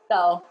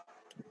though?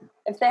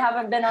 If they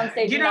haven't been on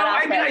stage,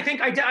 I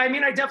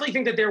definitely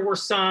think that there were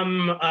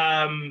some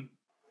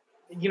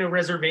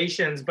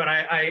reservations, but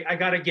I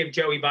got to give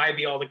Joey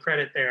Bybee all the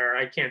credit there.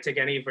 I can't take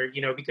any of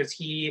it, because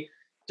he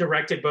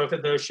directed both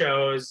of those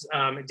shows,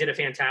 did a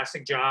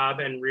fantastic job,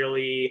 and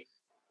really,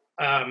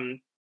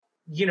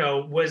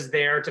 was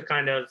there to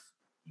kind of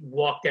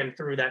walk them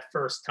through that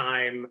first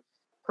time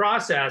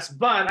process.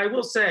 But I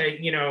will say,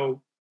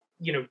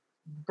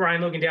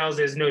 Brian Logan-Dales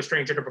is no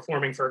stranger to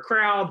performing for a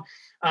crowd,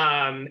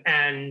 and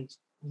and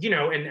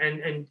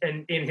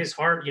in his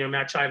heart,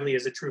 Matt Shively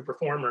is a true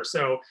performer.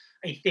 So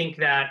I think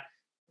that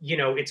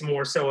it's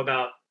more so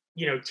about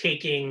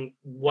taking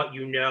what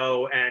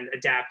and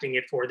adapting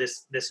it for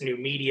this new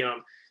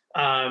medium,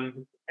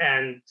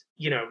 and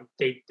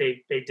they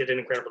did an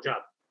incredible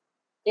job.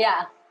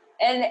 Yeah,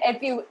 and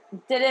if you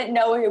didn't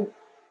know who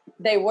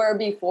they were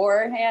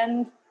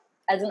beforehand,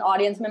 as an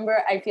audience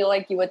member, I feel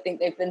like you would think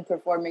they've been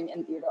performing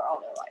in theater all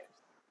their lives.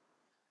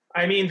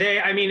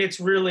 It's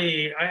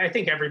really, I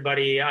think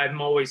everybody,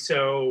 I'm always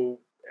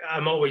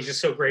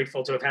just so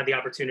grateful to have had the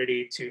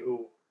opportunity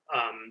to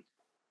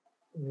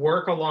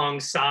work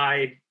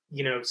alongside,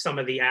 some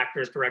of the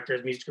actors,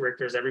 directors, music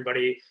directors,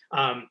 everybody,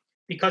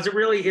 because it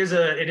really is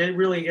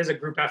a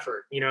group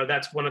effort.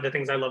 That's one of the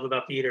things I love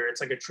about theater. It's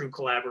like a true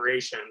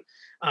collaboration.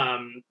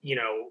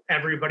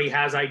 Everybody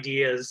has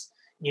ideas.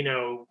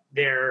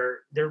 There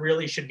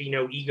really should be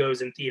no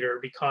egos in theater,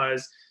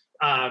 because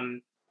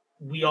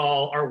we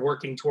all are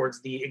working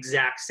towards the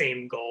exact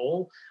same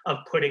goal of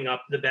putting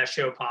up the best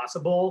show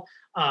possible.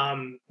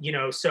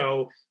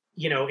 So,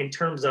 in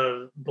terms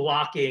of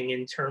blocking,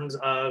 in terms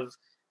of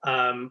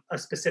a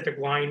specific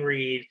line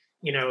read,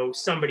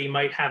 somebody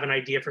might have an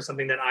idea for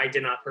something that I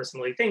did not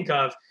personally think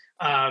of.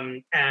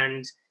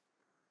 And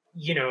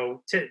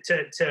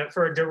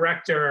for a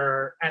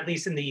director, at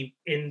least in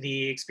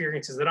the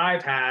experiences that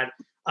I've had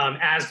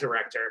as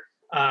director,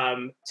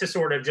 to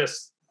sort of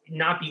just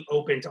not be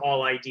open to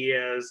all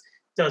ideas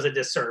does a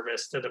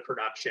disservice to the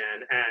production.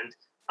 And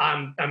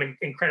I'm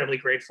incredibly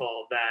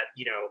grateful that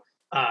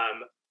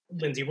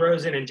Lindsay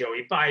Rosen and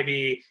Joey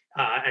Bybee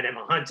and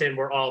Emma Hunton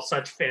were all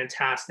such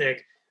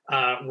fantastic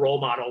role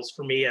models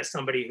for me as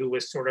somebody who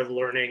was sort of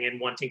learning and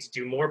wanting to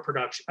do more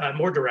production,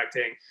 more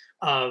directing,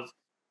 of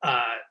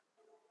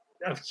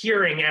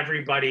hearing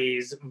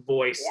everybody's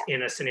voice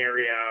in a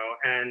scenario.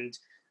 And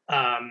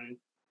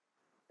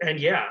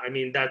yeah, I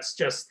think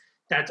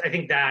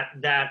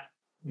that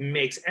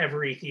makes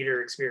every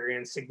theater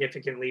experience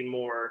significantly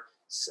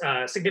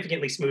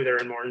smoother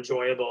and more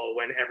enjoyable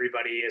when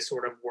everybody is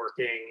sort of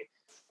working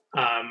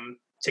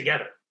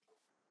together.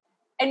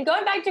 And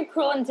going back to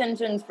Cruel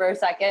Intentions for a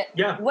second,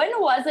 yeah. When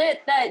was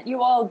it that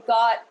you all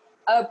got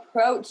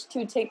approached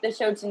to take the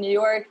show to New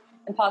York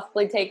and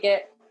possibly take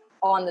it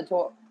on a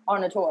tour?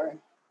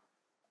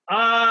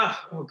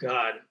 Oh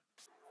God.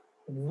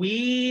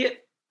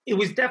 It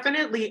was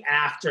definitely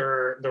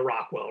after the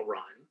Rockwell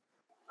run.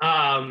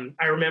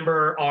 I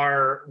remember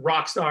our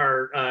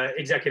Rockstar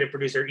executive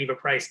producer, Eva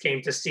Price,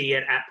 came to see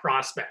it at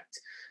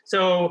Prospect.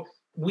 So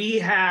we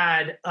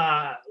had,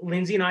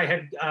 Lindsay and I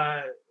had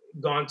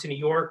gone to New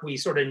York. We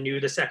sort of knew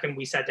the second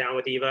we sat down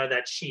with Eva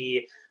that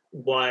she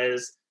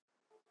was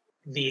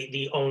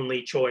the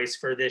only choice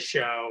for this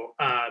show.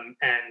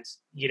 And,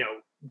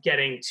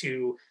 getting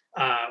to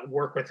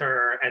work with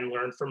her and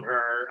learn from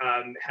her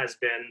has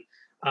been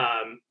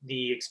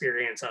the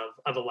experience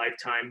of a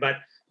lifetime. But,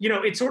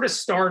 it sort of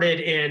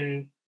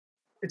started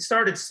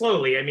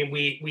slowly. I mean,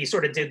 we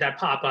sort of did that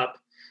pop-up,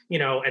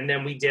 and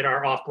then we did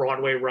our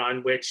off-Broadway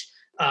run, which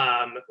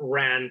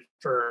ran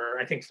for,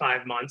 I think,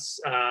 5 months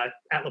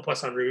at Le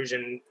Poisson Rouge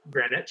in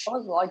Greenwich. That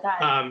was a long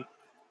time.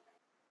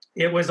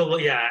 It was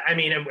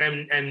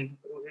and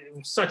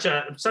such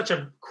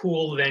a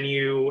cool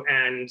venue.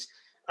 And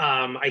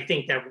I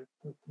think that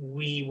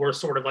we were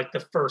sort of like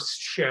the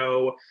first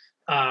show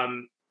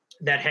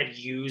that had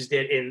used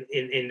it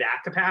in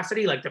that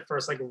capacity, like the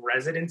first like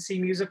residency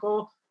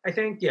musical, I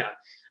think. Yeah.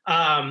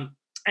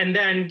 And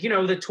then,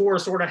 the tour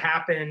sort of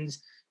happened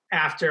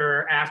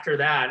after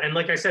that. And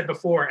like I said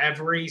before,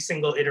 every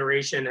single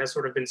iteration has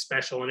sort of been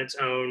special in its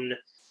own,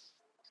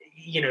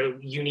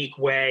 unique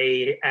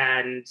way.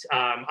 And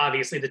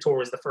obviously the tour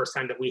was the first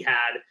time that we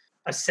had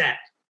a set.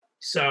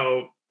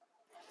 So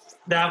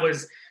that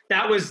was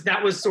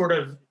sort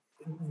of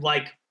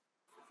like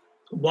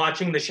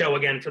watching the show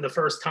again for the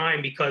first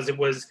time, because it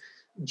was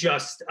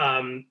just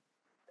a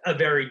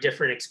very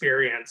different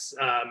experience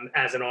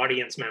as an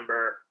audience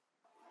member.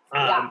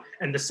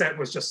 And the set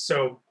was just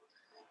so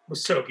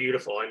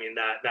beautiful. I mean,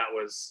 that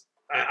was,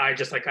 I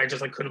just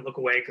couldn't look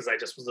away, because I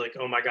just was like,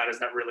 oh my God, is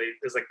that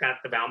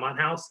the Valmont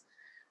House?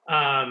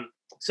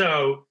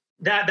 So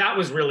that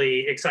was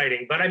really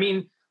exciting. But I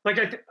mean,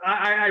 like,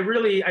 I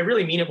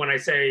really mean it when I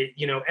say,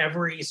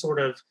 every sort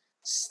of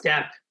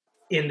step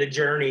in the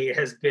journey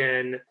has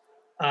been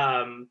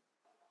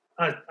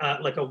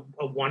like a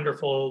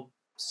wonderful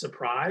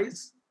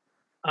surprise.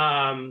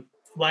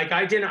 Like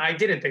I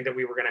didn't think that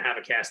we were going to have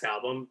a cast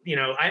album.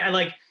 I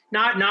like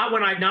not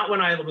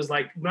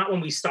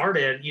when we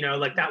started.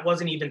 Like that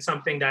wasn't even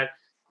something that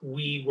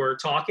we were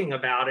talking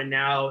about, and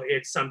now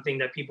it's something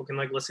that people can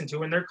like listen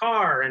to in their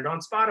car and on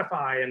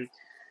Spotify, and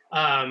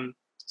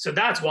so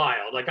that's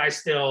wild. Like I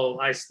still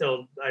can't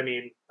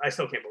believe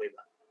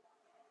that.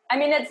 I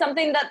mean, it's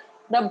something that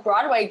the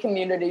Broadway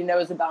community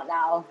knows about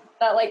now.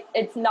 That like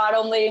it's not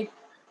only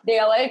the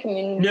LA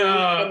community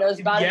that knows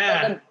about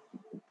it,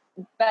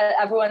 but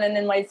everyone in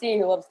NYC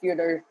who loves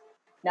theater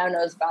now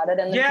knows about it.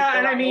 And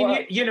I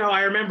mean, you know,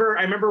 I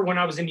remember when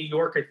I was in New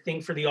York, I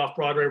think for the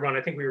off-Broadway run,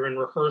 I think we were in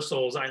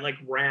rehearsals. I like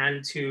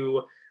ran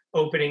to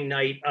opening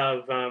night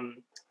of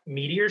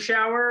Meteor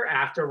Shower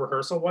after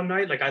rehearsal one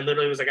night. Like I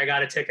literally was like, I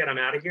got a ticket, I'm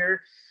out of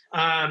here.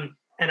 And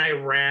I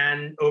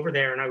ran over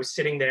there and I was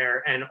sitting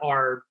there, and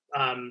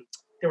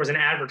there was an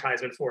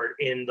advertisement for it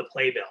in the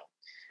playbill.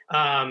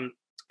 And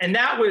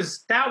that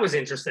was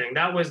interesting.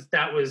 That was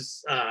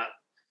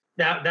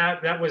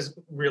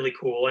really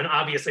cool. And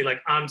obviously,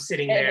 like, I'm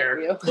sitting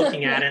there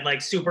looking at it,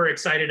 like super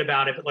excited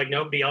about it, but like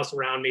nobody else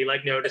around me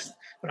like noticed.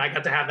 But I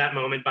got to have that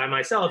moment by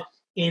myself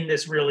in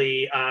this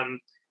really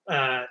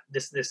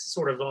this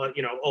sort of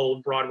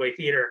old Broadway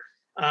theater,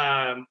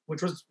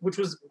 which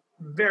was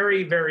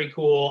very, very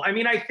cool. I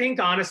mean, I think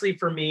honestly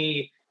for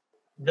me,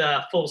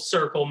 the full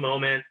circle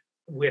moment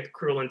with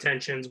Cruel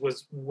Intentions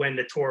was when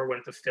the tour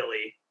went to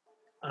Philly,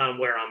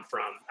 where I'm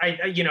from.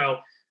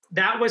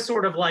 That was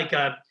sort of like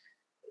a,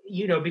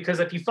 because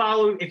if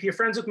you're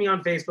friends with me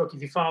on Facebook,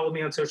 if you follow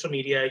me on social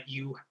media,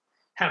 you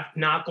have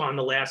not gone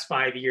the last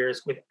 5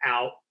 years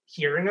without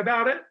hearing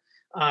about it.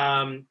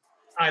 I'm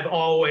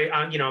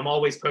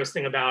always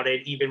posting about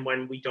it, even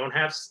when we don't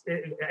have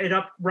it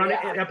up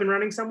and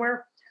running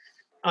somewhere.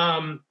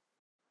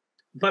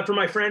 But for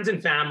my friends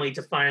and family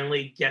to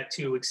finally get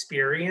to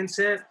experience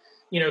it,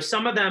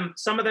 some of them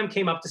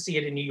came up to see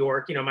it in New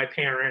York, my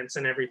parents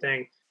and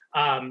everything.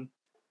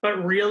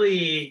 But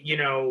really,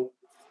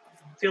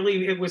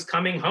 Philly, it was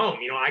coming home.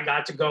 I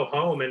got to go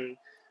home and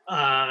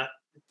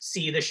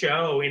see the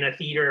show in a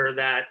theater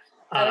that,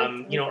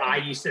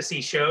 I used to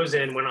see shows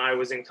in when I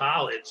was in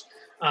college.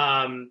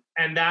 And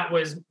that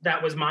was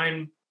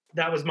mind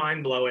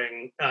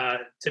blowing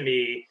to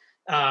me.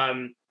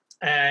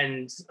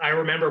 And I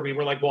remember we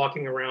were like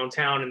walking around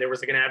town and there was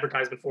like an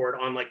advertisement for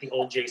it on like the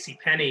old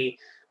JCPenney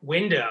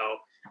window.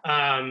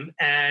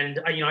 And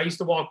I used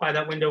to walk by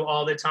that window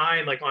all the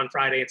time, like on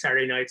Friday and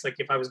Saturday nights, like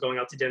if I was going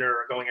out to dinner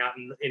or going out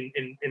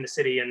in the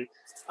city. And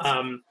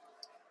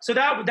so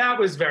that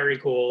was very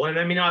cool. And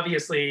I mean,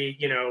 obviously,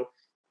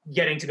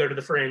 getting to go to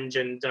the Fringe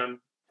and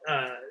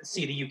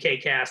see the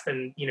UK cast,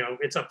 and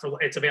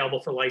it's available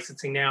for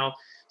licensing now.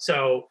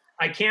 So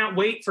I can't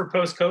wait for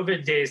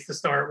post-COVID days to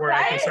start, where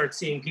I can start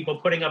seeing people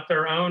putting up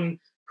their own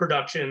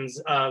productions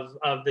of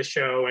the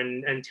show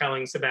and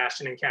telling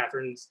Sebastian and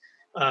Catherine's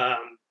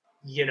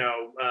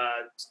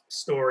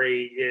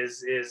story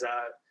is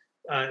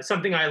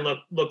something I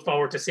look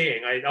forward to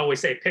seeing. I always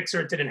say,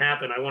 Pixar, it didn't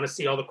happen. I want to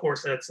see all the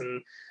corsets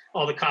and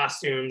all the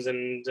costumes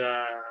and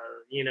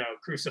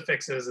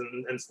crucifixes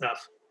and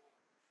stuff.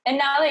 And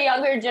now the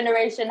younger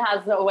generation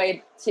has a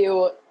way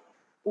to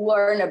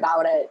learn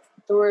about it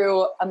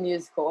through a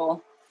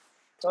musical,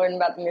 learn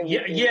about the movie.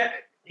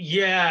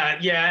 Yeah.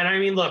 And I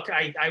mean, look,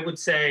 I would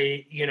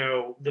say,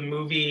 the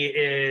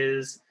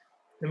movie's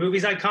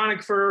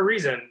iconic for a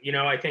reason.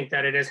 I think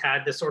that it has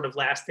had this sort of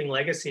lasting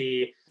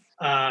legacy,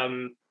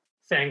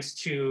 thanks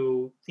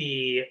to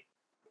the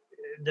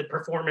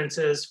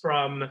performances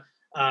from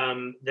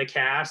the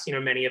cast,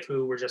 many of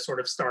who were just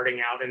sort of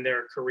starting out in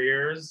their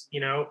careers,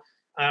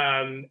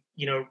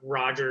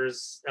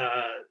 Roger's,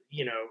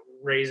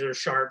 razor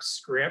sharp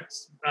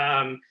scripts,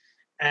 and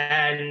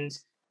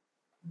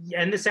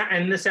the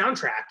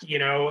soundtrack,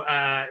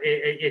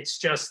 it's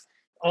just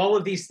all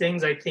of these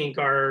things I think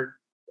are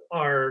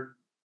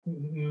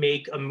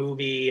make a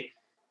movie,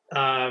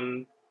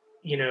 last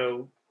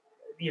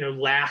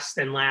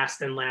and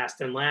last and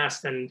last and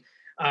last. And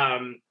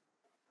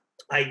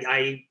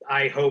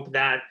I hope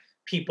that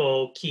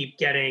people keep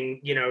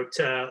getting,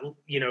 to,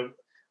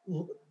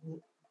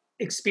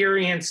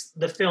 experience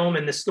the film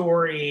and the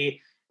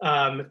story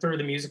through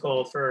the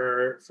musical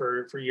for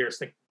years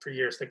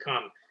to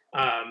come.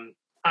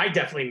 I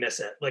definitely miss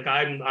it. Like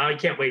I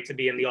can't wait to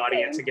be in the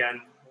audience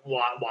again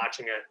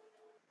watching it.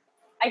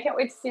 I can't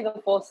wait to see the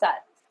full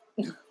set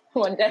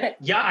one day.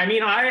 Yeah, I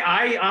mean,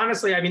 I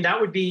honestly, I mean,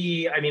 that would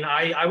be. I mean,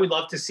 I would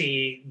love to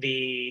see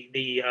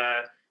the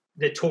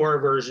tour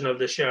version of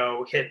the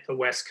show hit the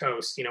West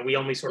Coast. We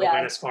only sort of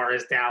went as far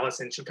as Dallas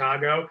and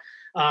Chicago.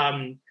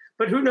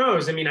 But who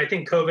knows? I mean, I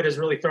think COVID has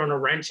really thrown a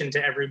wrench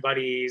into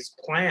everybody's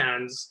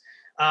plans.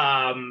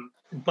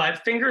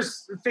 But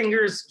fingers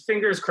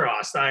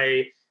crossed.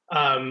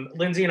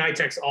 Lindsay and I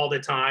text all the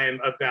time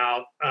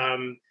about,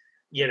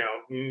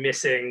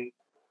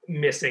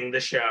 missing the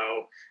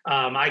show.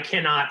 I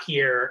cannot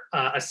hear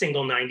a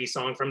single 90s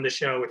song from the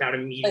show without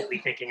immediately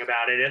thinking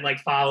about it. It like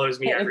follows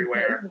me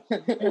everywhere.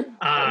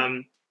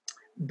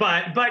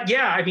 But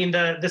yeah, I mean,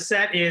 the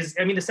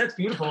set's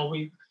beautiful.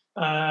 We,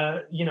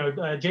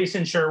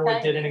 Jason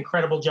Sherwood did an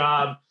incredible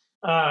job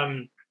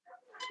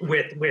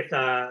with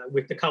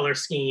the color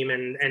scheme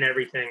and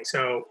everything.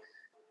 So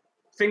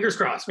Fingers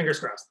crossed. Fingers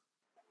crossed.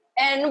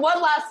 And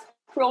one last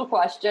cruel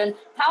question.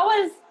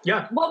 What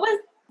was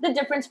the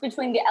difference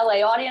between the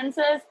LA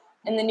audiences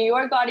and the New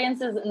York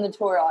audiences and the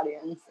tour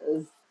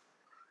audiences?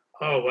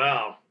 Oh,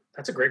 wow.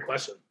 That's a great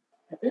question.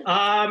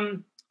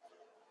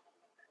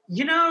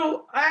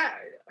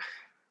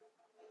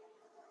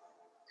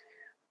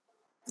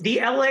 The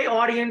LA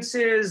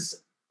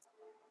audiences,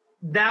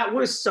 that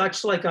was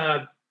such like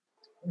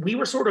we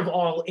were sort of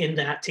all in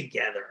that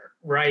together,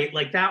 right?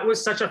 Like that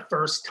was such a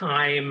first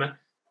time.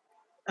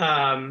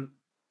 I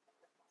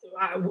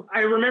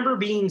remember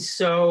being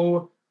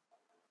so,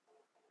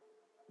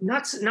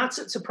 not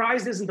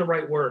surprised isn't the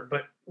right word,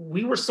 but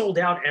we were sold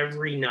out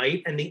every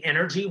night and the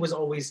energy was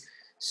always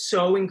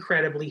so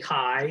incredibly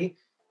high,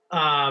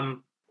 that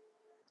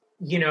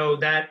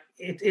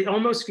it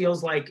almost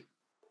feels like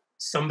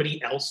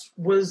somebody else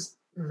was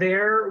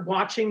there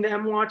watching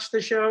them watch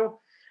the show.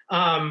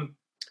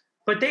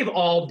 But they've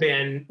all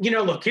been,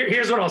 look,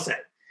 here's what I'll say.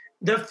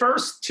 The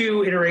first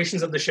two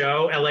iterations of the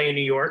show, LA and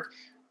New York,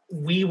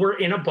 we were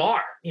in a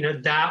bar.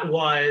 That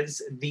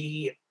was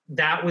the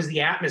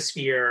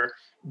atmosphere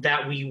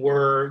that we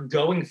were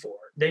going for.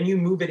 Then you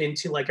move it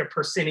into like a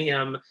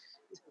proscenium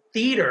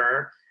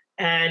theater,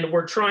 and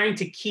we're trying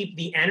to keep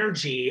the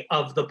energy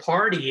of the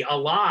party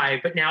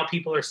alive, but now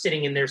people are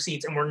sitting in their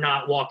seats and we're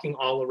not walking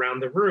all around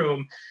the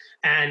room.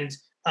 And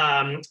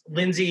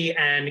Lindsay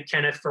and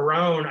Kenneth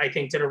Ferrone, I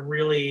think, did a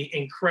really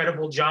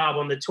incredible job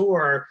on the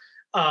tour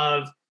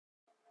of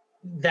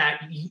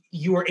that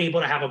you were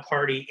able to have a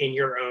party in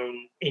your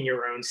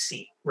own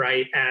seat,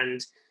 right?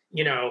 And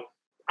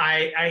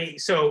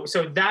so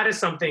that is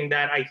something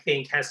that I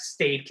think has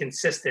stayed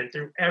consistent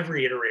through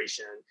every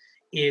iteration,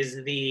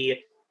 is the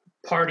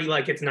party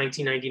like it's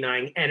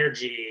 1999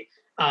 energy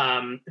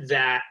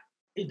that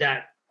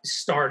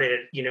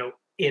started,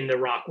 in the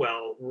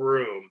Rockwell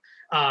room.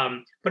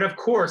 But of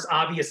course,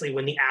 obviously,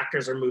 when the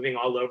actors are moving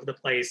all over the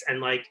place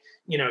and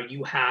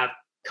you have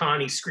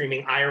Connie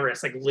screaming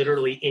Iris like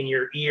literally in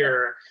your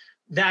ear,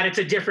 that it's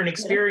a different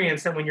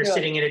experience than when you're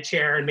sitting in a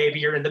chair and maybe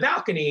you're in the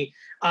balcony.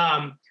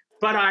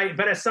 But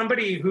as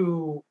somebody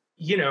who,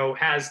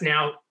 has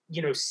now,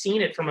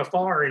 seen it from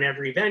afar in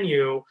every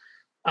venue,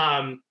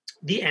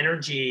 the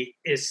energy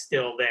is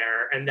still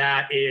there. And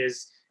that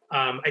is,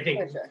 I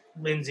think,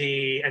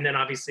 Lindsay, and then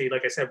obviously,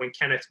 like I said, when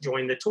Kenneth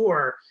joined the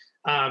tour,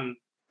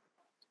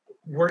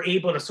 we're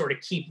able to sort of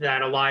keep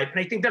that alive. And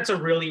I think that's a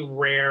really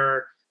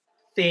rare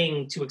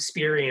thing to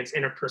experience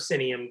in a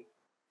proscenium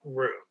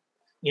room.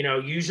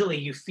 Usually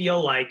you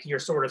feel like you're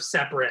sort of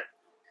separate,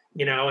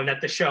 and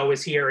that the show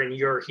is here and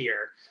you're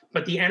here.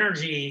 But the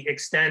energy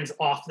extends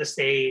off the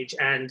stage,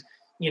 and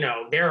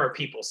there are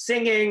people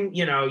singing,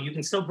 you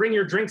can still bring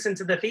your drinks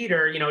into the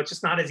theater, it's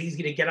just not as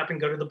easy to get up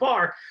and go to the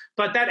bar,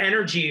 but that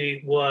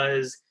energy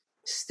was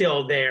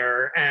still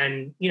there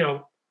and,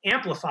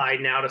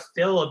 amplified now to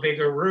fill a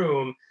bigger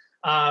room.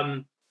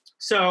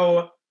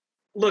 So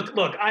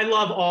look, I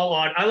love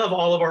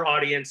all of our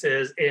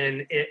audiences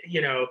in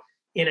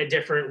a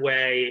different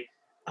way.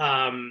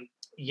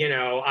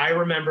 I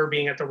remember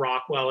being at the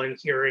Rockwell and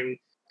hearing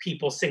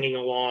people singing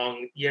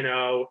along,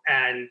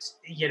 and,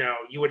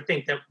 you would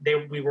think that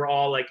we were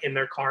all like in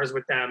their cars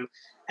with them.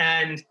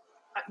 And,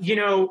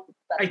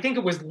 I think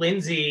it was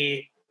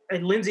Lindsay,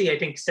 I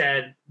think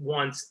said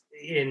once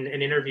in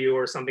an interview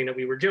or something that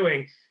we were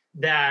doing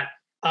that,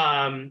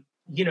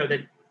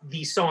 that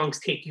these songs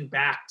take you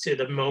back to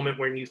the moment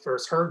when you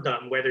first heard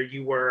them, whether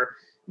you were,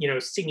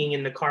 singing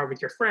in the car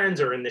with your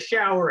friends or in the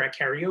shower at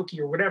karaoke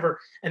or whatever.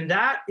 And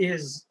that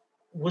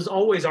was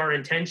always our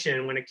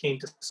intention when it came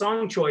to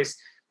song choice.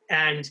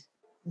 And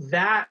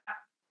that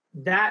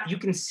you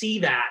can see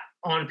that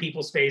on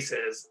people's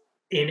faces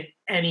in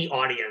any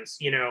audience.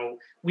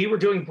 We were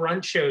doing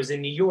brunch shows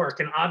in New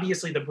York, and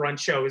obviously the brunch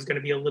show is going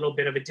to be a little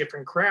bit of a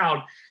different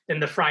crowd than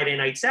the Friday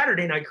night,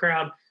 Saturday night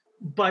crowd.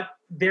 But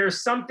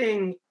there's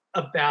something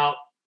about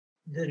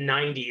the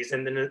 90s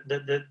and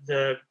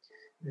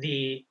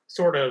the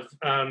sort of,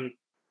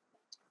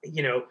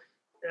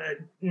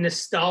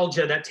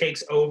 nostalgia that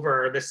takes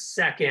over the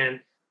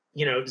second,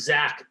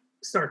 Zach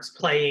starts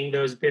playing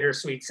those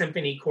bittersweet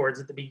symphony chords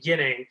at the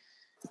beginning,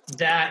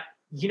 that,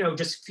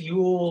 just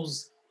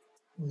fuels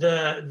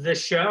the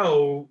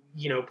show,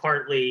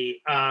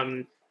 partly.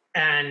 And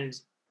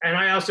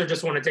I also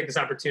just want to take this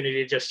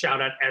opportunity to just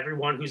shout out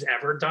everyone who's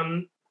ever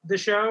done the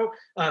show,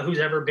 who's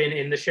ever been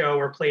in the show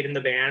or played in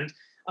the band.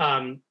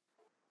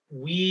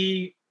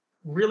 We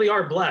really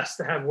are blessed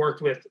to have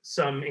worked with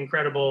some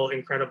incredible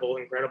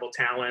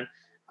talent,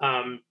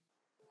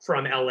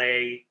 from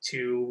LA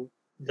to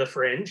the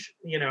Fringe,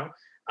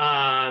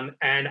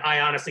 and I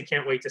honestly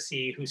can't wait to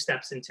see who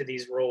steps into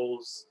these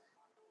roles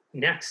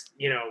next.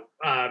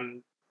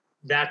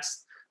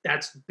 That's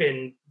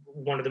been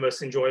one of the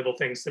most enjoyable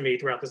things to me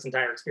throughout this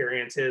entire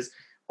experience, is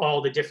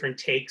all the different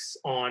takes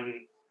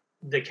on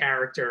the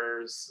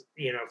characters,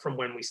 from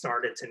when we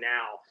started to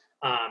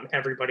now.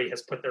 Everybody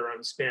has put their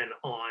own spin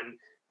on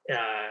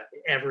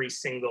every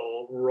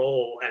single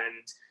role,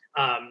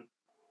 and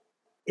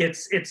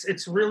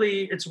it's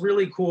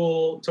really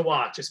cool to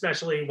watch,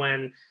 especially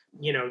when,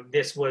 you know,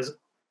 this was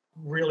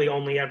really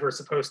only ever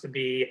supposed to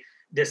be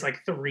this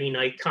like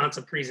 3-night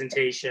concert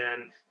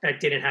presentation that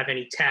didn't have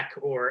any tech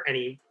or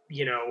any,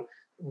 you know,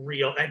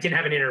 didn't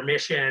have an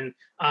intermission.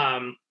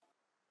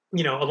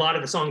 You know, a lot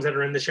of the songs that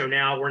are in the show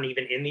now weren't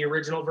even in the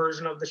original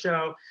version of the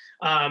show.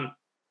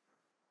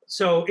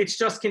 So it's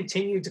just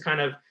continued to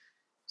kind of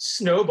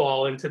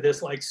snowball into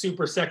this like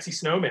super sexy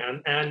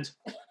snowman. And,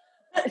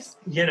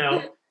 you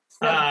know,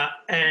 but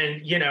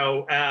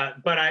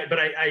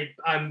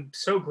I'm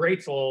so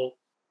grateful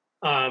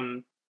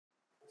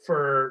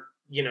for,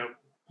 you know,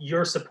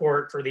 your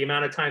support, for the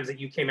amount of times that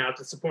you came out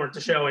to support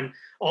the show and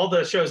all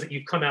the shows that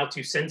you've come out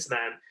to since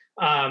then.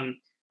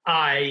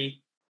 I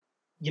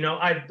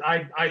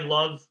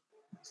love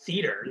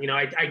theater. You know,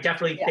 I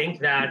definitely think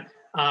that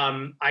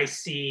I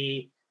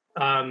see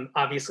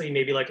obviously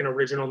maybe like an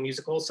original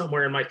musical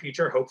somewhere in my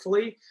future,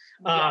 hopefully.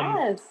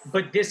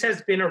 But this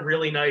has been a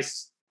really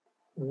nice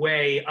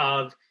way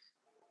of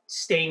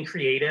staying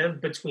creative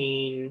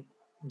between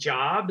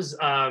jobs.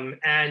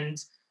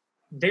 And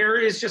there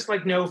is just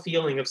like no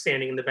feeling of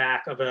standing in the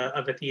back of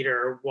a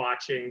theater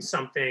watching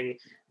something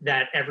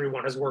that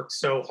everyone has worked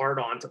so hard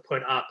on to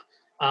put up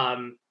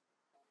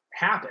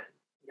happen.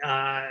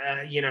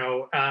 And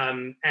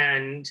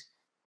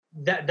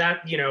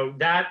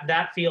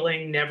that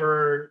feeling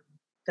never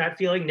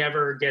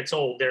gets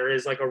old. There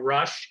is like a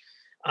rush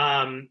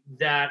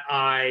that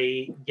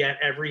I get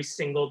every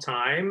single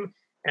time,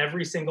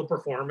 every single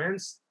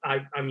performance.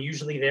 I'm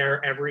usually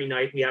there every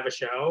night we have a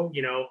show,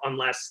 you know,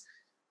 unless,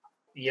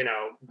 you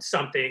know,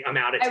 something, I'm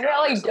out of town. I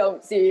really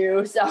don't see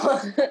you, so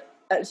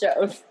at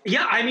shows.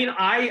 Yeah, I mean,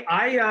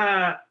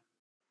 I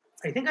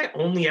think I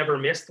only ever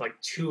missed like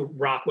 2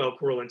 Rockwell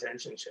Cruel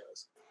Intention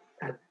shows.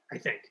 I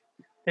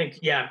think,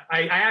 yeah.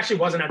 I actually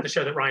wasn't at the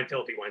show that Ryan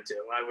Phillippe went to.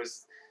 I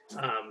was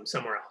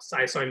somewhere else.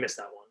 So I missed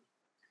that one.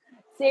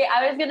 See,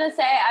 I was gonna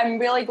say I'm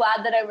really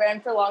glad that I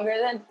ran for longer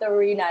than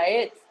 3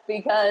 nights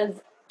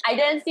because I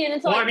didn't see it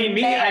until Well,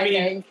 May, I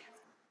think.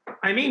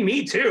 I mean,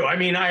 me too. I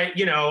mean,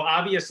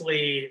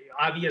 obviously,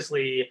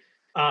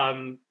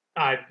 I'm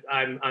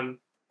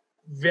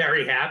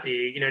very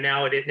happy. You know,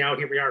 now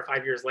here we are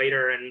 5 years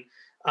later, and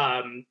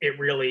it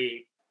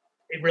really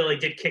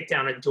did kick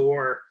down a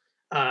door,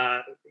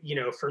 you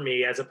know, for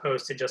me, as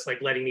opposed to just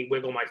like letting me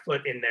wiggle my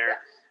foot in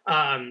there.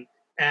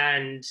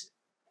 And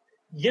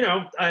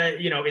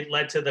it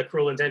led to the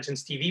Cruel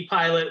Intentions TV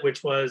pilot,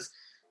 which was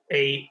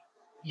an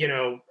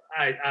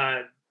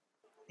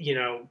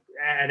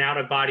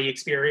out-of-body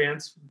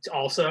experience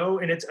also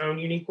in its own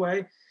unique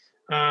way.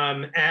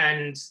 And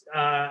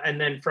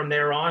then from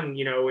there on,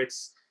 you know,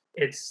 it's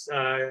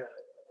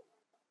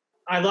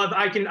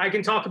I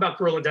can talk about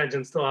Cruel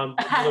Intentions till I'm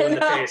blue in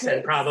the face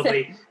and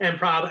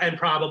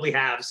probably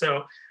have.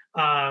 So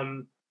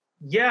I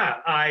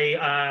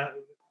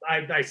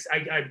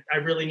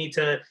really need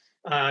to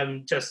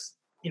just,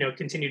 you know,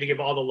 continue to give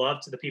all the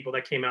love to the people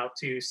that came out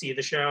to see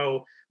the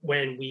show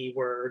when we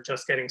were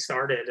just getting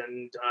started.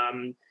 And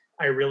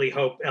I really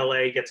hope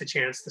LA gets a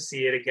chance to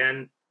see it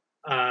again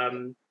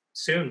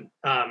soon.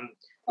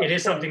 It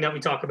is something that we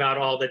talk about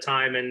all the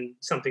time and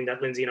something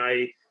that Lindsay and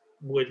I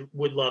would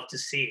love to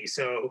see.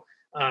 So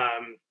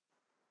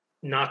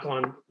knock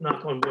on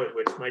wood,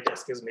 which my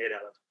desk is made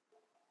out of.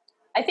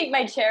 I think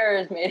my chair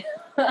is made.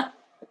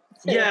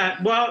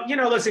 Yeah, well, you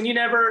know, listen, you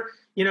never,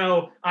 you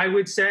know, I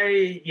would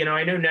say, you know,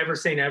 I know never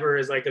say never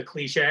is like a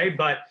cliche,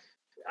 but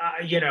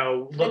you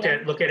know, look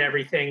at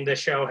everything the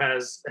show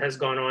has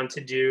gone on to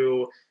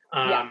do,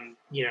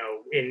 you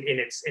know, in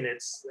its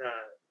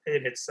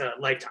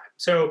lifetime.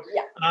 So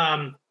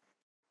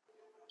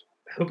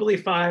hopefully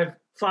five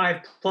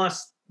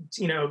plus,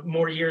 you know,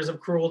 more years of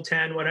Cruel,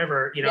 10,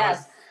 whatever, you know,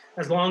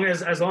 as long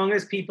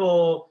as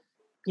people,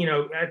 you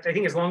know, I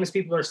think as long as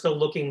people are still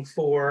looking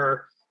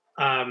for,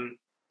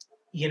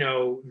 you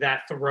know,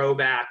 that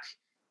throwback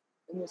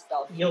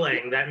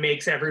feeling that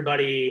makes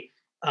everybody,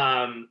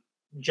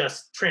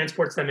 just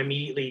transports them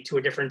immediately to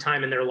a different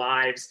time in their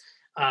lives.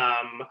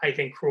 I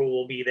think Cruel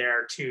will be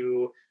there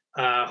to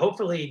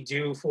hopefully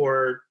do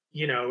for,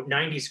 you know,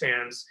 90s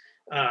fans,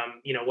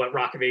 you know, what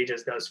Rock of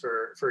Ages does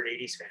for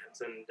 80s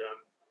fans. And,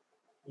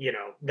 you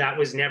know, that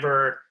was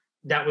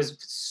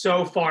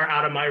so far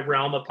out of my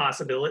realm of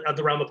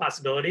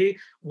possibility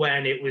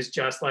when it was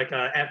just like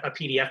a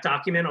PDF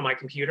document on my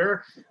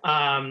computer.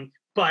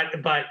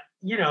 But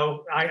you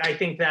know, I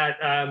think that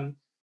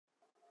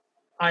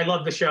I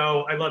love the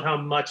show. I love how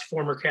much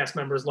former cast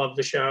members love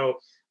the show.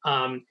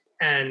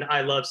 And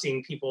I love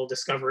seeing people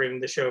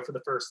discovering the show for the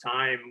first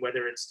time,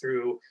 whether it's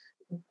through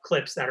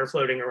clips that are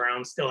floating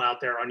around still out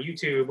there on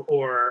YouTube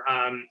or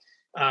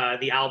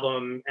the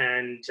album.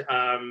 And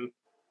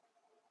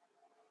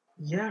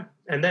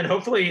and then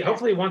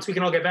hopefully once we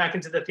can all get back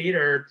into the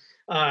theater,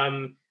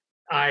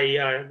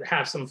 I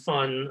have some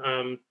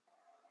fun,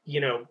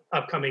 you know,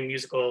 upcoming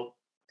musical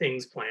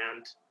things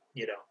planned,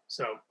 you know,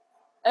 so.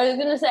 I was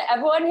gonna say,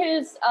 everyone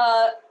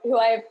who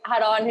I've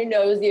had on who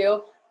knows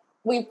you,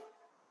 we've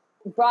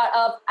brought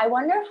up, I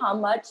wonder how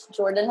much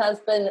Jordan has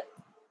been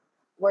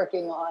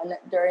working on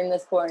during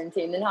this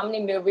quarantine, and how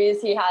many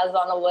movies he has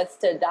on a list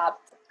to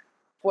adapt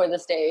for the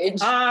stage?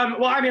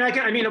 Well, I mean,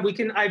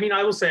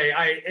 I will say,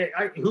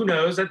 who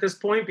knows at this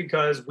point,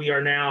 because we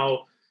are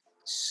now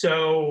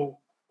so,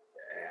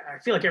 I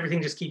feel like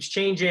everything just keeps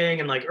changing,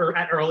 and like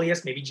at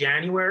earliest, maybe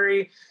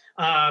January.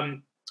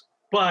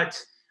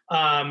 But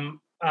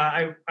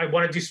I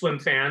want to do Swim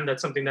Fan.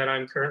 That's something that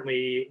I'm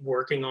currently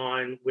working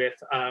on with,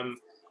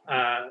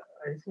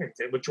 I think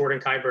with Jordan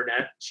Kai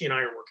Burnett. She and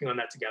I are working on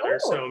that together. Ooh.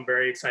 So I'm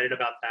very excited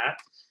about that.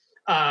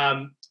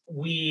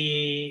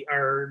 We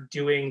are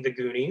doing The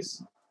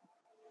Goonies.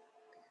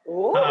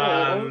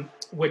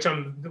 Which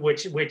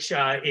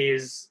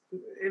is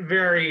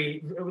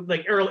very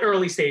like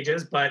early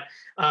stages, but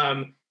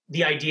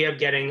the idea of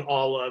getting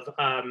all of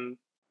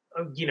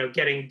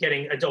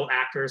getting adult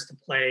actors to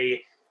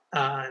play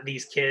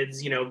these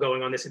kids,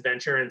 going on this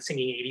adventure and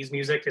singing 80s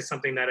music is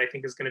something that I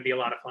think is going to be a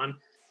lot of fun.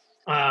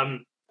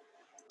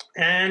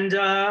 And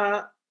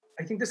I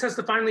think this has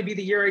to finally be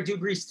the year I do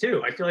Grease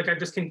 2. I feel like I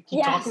just can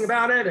keep talking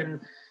about it, and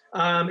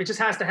it just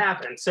has to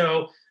happen.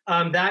 So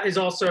that is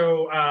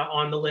also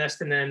on the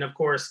list. And then, of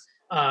course,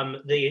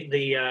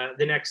 the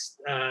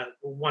next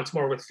Once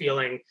More with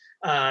Feeling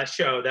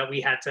show that we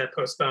had to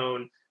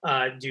postpone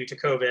due to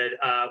COVID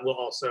will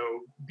also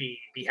be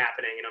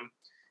happening. And I'm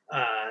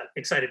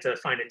excited to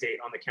find a date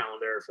on the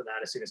calendar for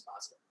that as soon as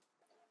possible.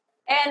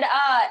 And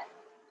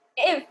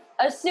if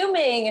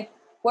assuming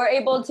we're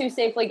able to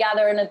safely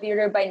gather in a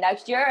theater by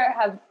next year,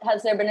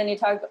 has there been any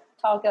talk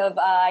of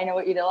I Know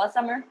What You Did Last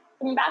Summer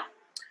coming back?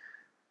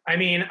 I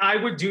mean, I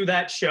would do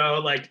that show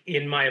like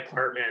in my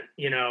apartment,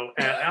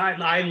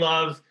 I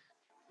love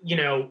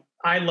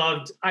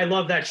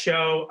that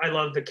show. I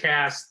love the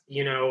cast.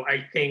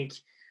 I think,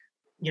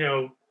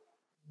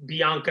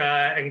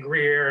 Bianca and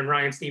Greer and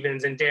Ryan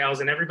Stevens and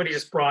Dales and everybody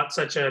just brought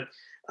such a,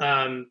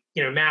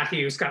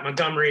 Matthew, Scott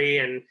Montgomery,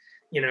 and,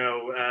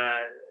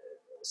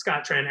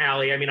 Scott Trent,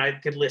 Alley. I mean, I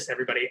could list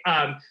everybody.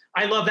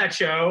 I love that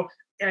show.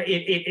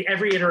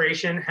 Every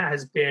iteration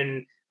has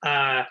been,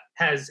 I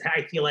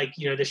feel like,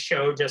 the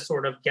show just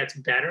sort of gets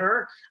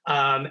better.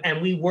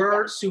 And we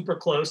were super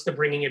close to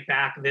bringing it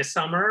back this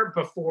summer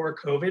before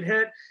COVID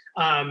hit.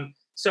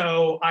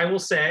 So I will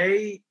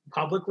say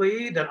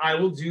publicly that I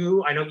will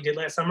do I Know You Did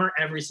Last Summer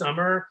every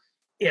summer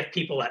if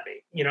people let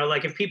me.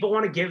 If people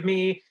want to give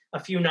me a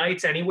few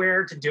nights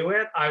anywhere to do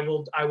it, I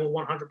will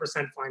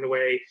 100% find a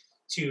way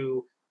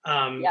to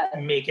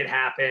make it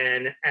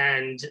happen.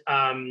 And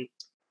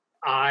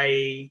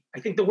I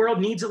think the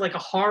world needs it, like a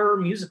horror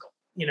musical.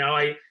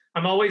 Joey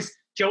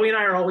and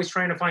I are always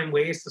trying to find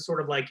ways to sort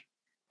of like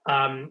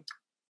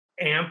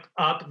amp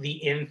up the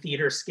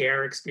in-theater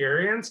scare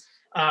experience.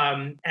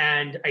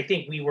 And I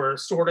think we were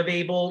sort of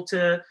able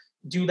to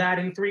do that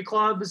in 3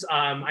 clubs.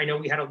 I know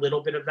we had a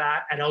little bit of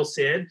that at El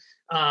Cid.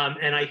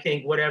 And I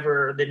think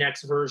whatever the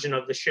next version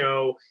of the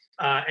show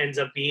ends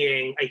up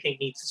being, I think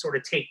needs to sort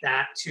of take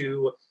that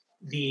to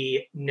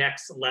the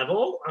next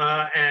level.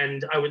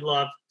 And I would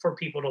love for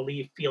people to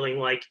leave feeling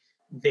like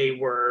they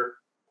were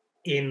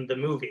in the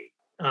movie,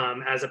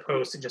 as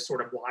opposed to just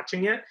sort of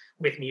watching it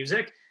with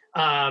music.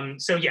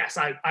 So yes,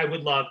 I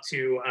would love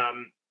to,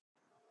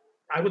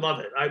 I would love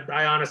it.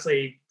 I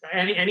honestly,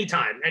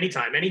 anytime,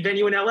 any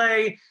venue in LA,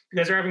 if you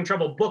guys are having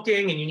trouble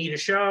booking and you need a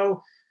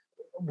show,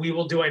 we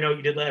will do I Know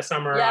You Did Last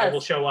Summer. Yes. I will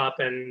show up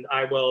and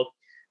I will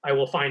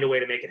find a way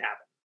to make it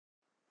happen.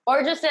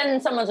 Or just in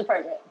someone's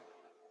apartment.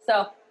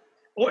 So.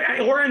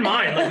 Or in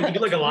mine, like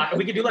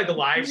we could do like a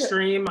live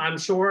stream. I'm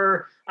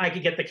sure I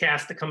could get the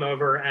cast to come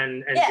over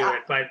and do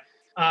it. But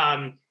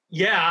I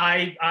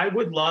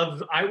would love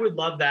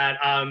that.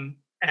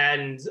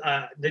 And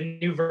the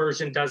new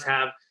version does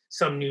have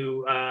some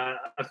new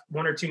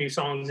 1 or 2 new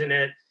songs in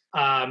it,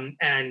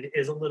 and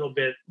is a little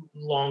bit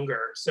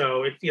longer,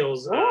 so it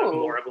feels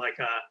more of like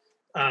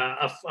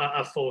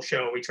a full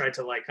show. We tried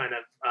to like kind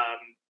of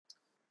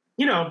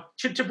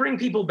to bring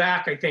people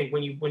back. I think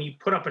when you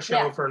put up a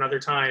show for another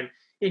time,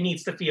 it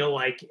needs to feel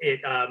like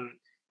it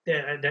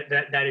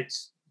that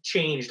it's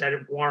changed, that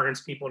it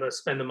warrants people to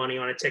spend the money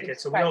on a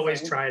ticket. So we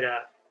always try to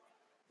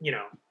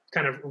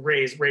kind of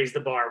raise the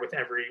bar with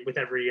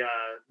every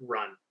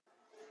run.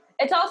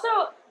 It's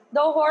also, the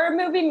horror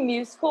movie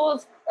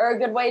musicals are a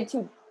good way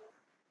to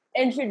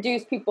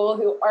introduce people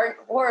who aren't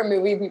horror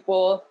movie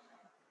people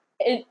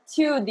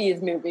into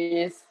these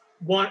movies.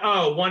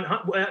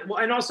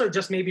 And also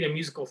just maybe to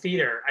musical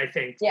theater. I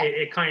think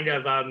it kind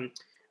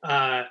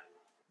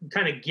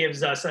of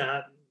gives us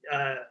a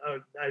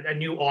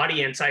new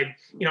audience. I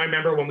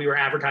remember when we were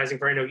advertising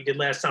for I Know You Did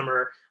Last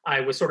Summer, I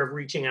was sort of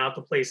reaching out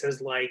to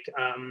places like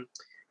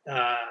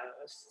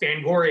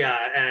Fangoria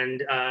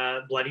and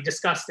Bloody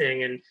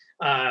Disgusting and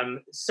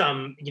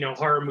some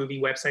horror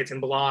movie websites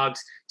and blogs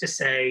to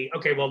say,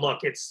 okay, well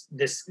look, it's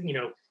this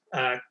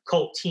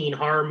cult teen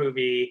horror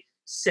movie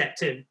set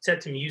to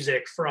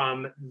music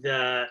from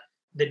the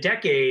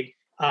decade.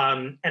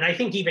 And I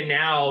think even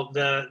now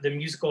the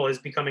musical is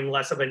becoming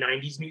less of a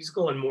 90s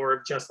musical and more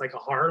of just like a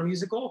horror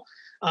musical.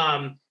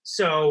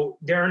 So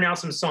there are now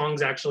some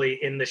songs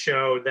actually in the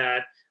show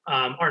that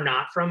are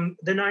not from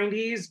the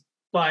 90s,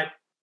 but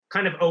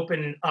kind of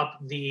open up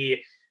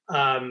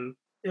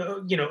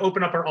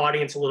open up our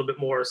audience a little bit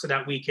more so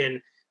that we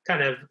can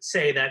kind of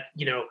say that,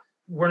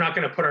 we're not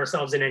going to put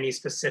ourselves in any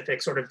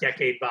specific sort of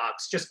decade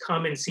box. Just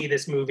come and see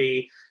this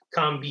movie,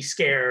 come be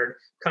scared,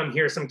 come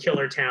hear some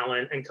killer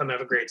talent, and come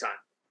have a great time.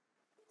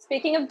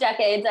 Speaking of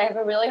decades, I have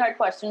a really hard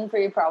question for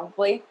you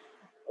probably.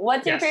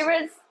 What's your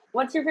favorite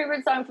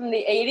song from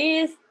the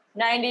 80s,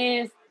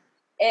 90s,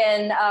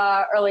 and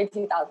early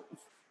 2000s?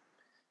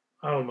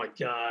 Oh my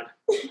God.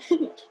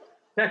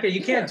 Becca,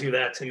 you can't do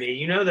that to me.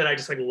 You know that I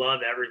just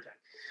love everything.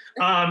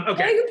 Okay.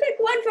 Well, you can pick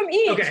one from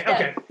each.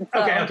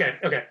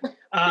 Okay.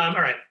 All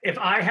right. If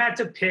I had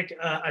to pick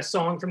a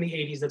song from the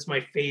 80s that's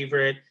my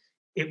favorite,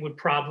 it would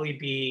probably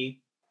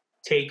be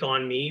Take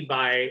On Me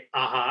by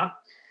a-ha.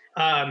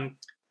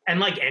 And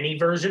like any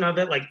version of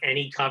it, like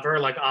any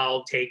cover,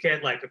 I'll take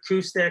it, like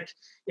acoustic.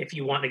 If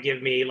you want to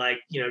give me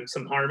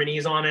some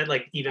harmonies on it,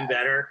 even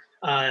better.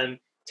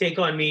 Take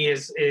On Me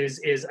is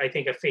I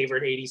think a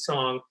favorite 80s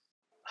song.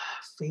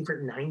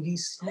 Favorite 90s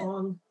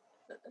song?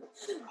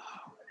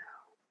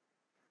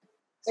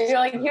 You're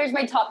like, here's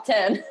my top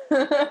 10.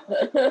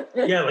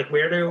 Yeah,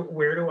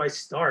 where do I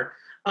start?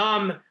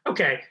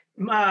 Okay,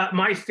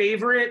 my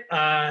favorite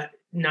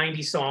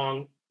 90s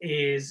song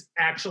is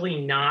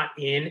actually not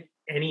in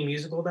any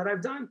musical that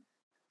I've done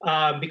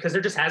because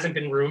there just hasn't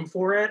been room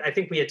for it. I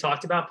think we had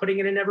talked about putting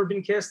it in Never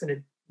Been Kissed and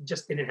it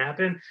just didn't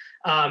happen.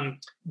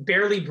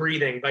 Barely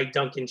Breathing by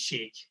Duncan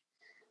Sheik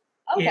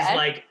is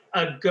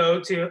a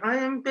go-to. I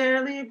am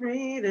barely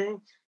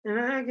breathing. And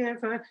I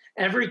can't find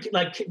every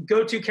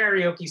go-to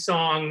karaoke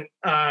song,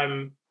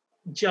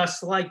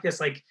 just like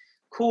this,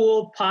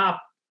 cool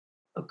pop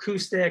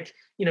acoustic.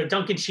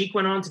 Duncan Sheik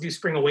went on to do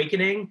Spring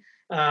Awakening.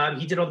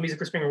 He did all the music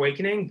for Spring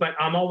Awakening, but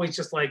I'm always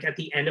just at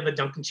the end of a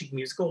Duncan Sheik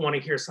musical, want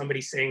to hear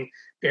somebody sing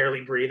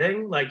Barely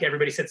Breathing.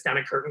 Everybody sits down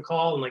at curtain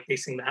call and they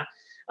sing that.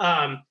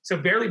 So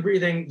Barely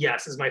Breathing,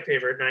 yes, is my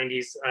favorite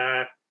 90s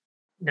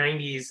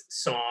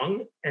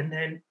song. And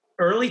then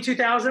early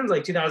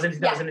 2000s, 2000,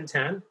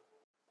 2010.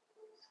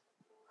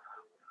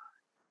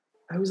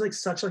 I was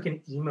such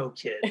an emo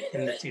kid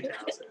in the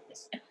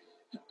 2000s.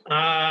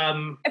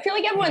 I feel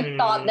like everyone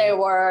thought they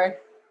were.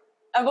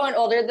 Everyone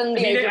older than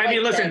the age of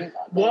listen,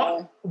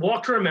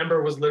 Walk to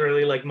Remember was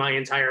literally my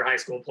my high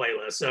school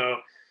playlist. So,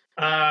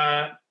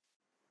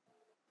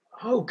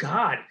 oh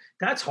God,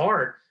 that's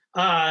hard.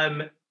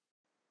 I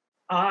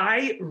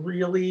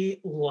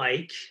really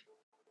like.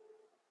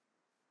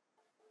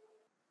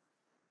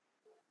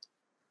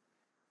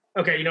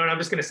 Okay, you know what? I'm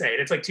just gonna say it.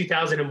 It's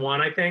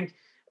 2001, I think.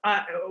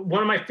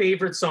 One of my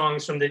favorite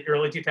songs from the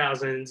early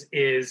 2000s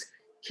is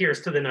Here's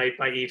to the Night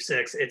by Eve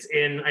 6. It's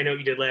in I Know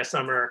You Did Last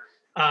Summer.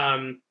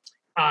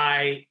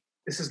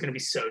 This is going to be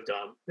so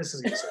dumb.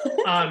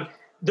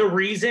 The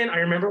reason I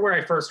remember where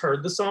I first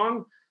heard the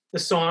song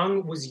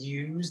was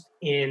used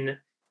in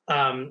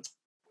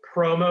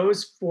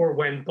promos for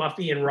when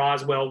Buffy and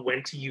Roswell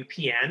went to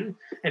UPN.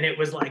 And it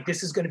was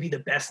this is going to be the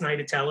best night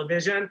of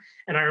television.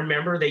 And I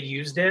remember they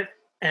used it.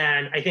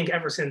 And I think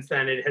ever since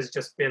then, it has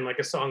just been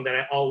a song that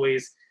I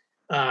always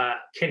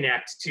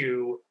connect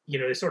to,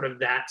 sort of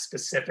that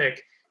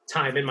specific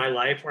time in my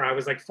life where I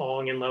was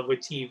falling in love with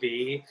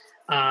TV,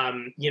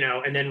 and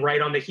then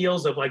right on the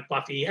heels of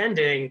Buffy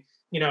ending,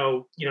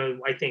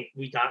 I think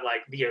we got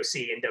the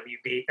OC and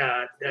WB,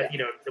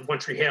 the One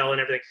Tree Hill and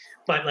everything.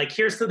 But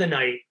Here's to the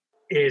Night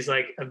is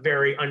a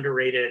very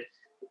underrated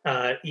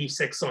Eve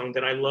 6 song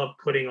that I love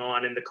putting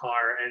on in the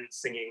car and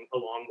singing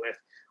along with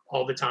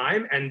all the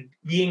time, and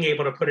being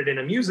able to put it in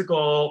a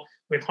musical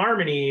with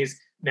harmonies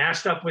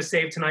mashed up with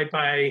Save Tonight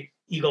by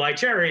Eagle Eye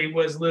Cherry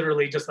was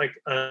literally just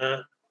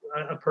a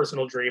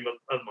personal dream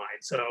of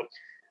mine. So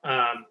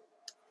I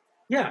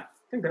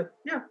think that,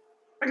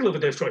 I can live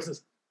with those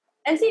choices.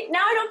 And see,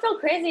 now I don't feel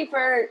crazy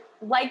for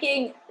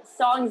liking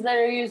songs that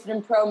are used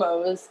in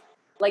promos,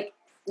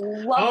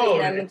 loving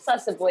them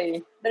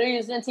obsessively, that are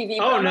used in TV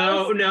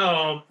promos.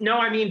 No.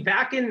 I mean,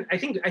 I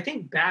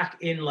think back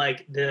in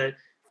the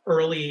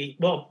early,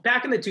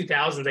 back in the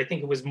 2000s, I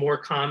think it was more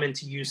common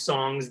to use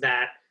songs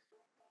that,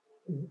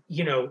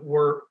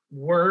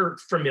 were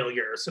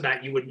familiar so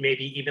that you would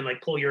maybe even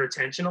pull your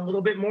attention a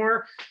little bit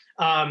more.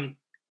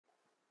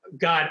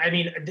 God, I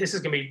mean, this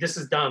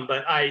is dumb,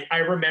 but I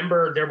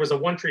remember there was a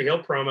One Tree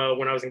Hill promo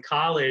when I was in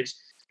college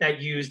that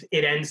used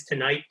It Ends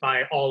Tonight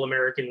by All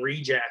American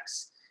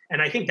Rejects.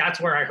 And I think that's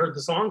where I heard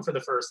the song for the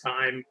first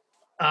time.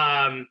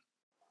 And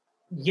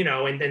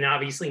then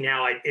obviously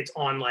now it's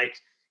on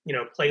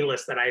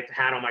playlists that I've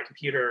had on my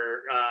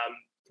computer,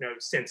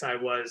 since I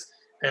was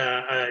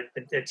a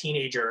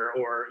teenager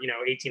or,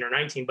 18 or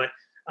 19. But,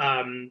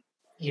 I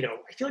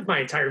feel my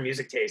entire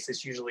music taste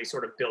is usually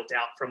sort of built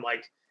out from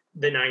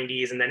the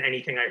 90s. And then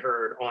anything I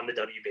heard on the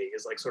WB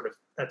is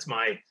that's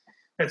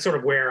sort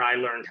of where I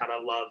learned how to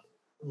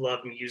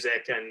love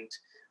music. And,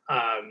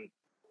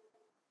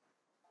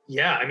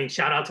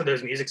 shout out to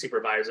those music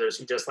supervisors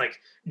who just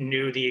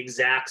knew the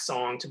exact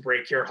song to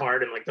break your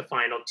heart in the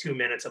final 2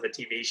 minutes of a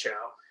TV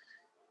show.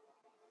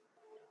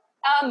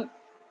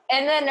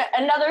 And then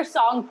another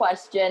song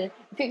question.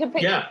 If you could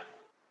pick a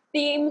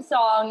theme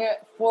song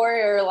for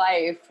your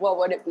life, what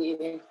would it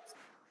be?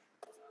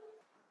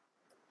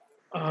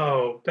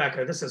 Oh,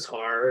 Becca, this is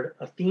hard.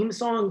 A theme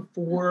song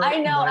for I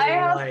know, I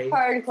have life.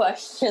 hard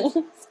questions.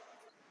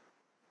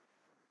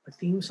 A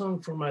theme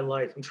song for my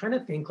life. I'm trying to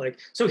think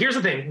so here's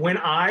the thing. When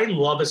I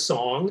love a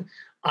song,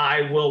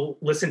 I will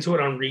listen to it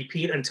on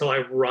repeat until I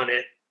run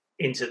it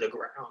into the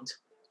ground.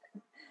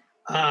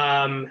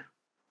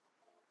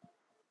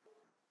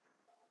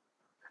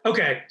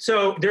 Okay,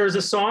 so there's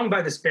a song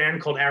by this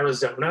band called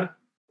Arizona.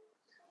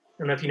 I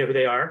don't know if you know who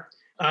they are,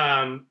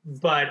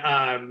 but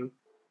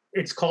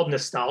it's called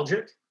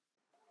Nostalgic.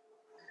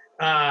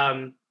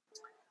 And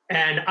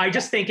I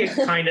just think it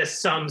kind of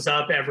sums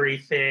up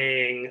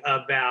everything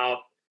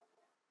about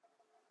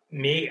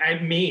me. I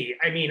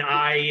mean,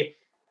 I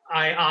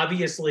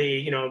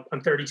obviously,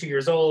 I'm 32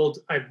 years old.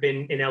 I've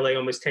been in LA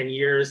almost 10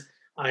 years.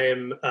 I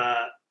am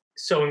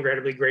so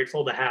incredibly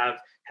grateful to have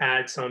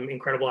had some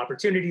incredible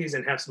opportunities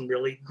and have some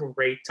really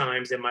great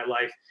times in my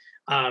life.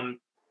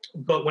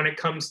 But when it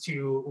comes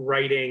to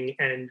writing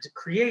and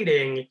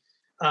creating,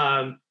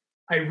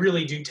 I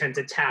really do tend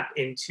to tap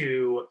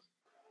into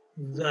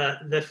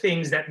the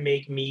things that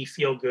make me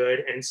feel good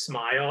and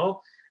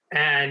smile.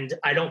 And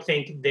I don't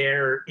think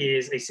there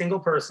is a single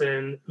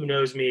person who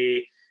knows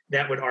me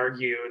that would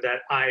argue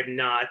that I'm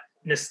not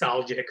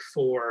nostalgic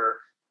for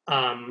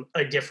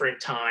a different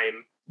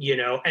time,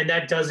 and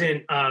that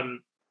doesn't,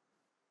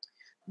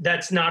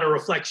 that's not a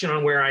reflection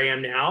on where I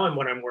am now and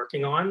what I'm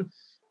working on.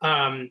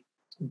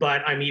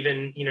 But I'm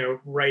even,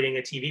 writing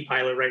a TV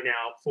pilot right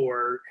now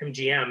for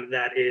MGM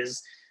that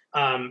is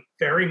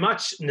very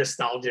much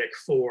nostalgic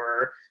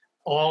for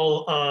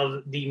all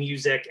of the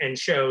music and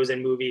shows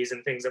and movies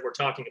and things that we're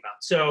talking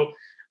about. So,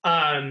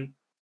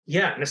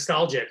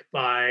 Nostalgic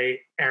by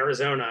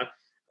Arizona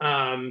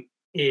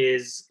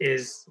is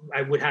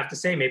I would have to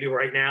say maybe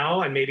right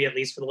now and maybe at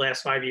least for the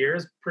last 5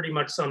 years pretty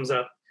much sums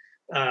up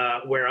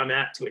where I'm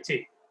at to a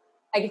T.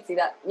 I can see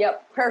that.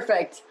 Yep,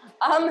 perfect.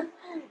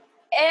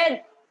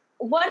 And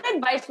what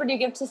advice would you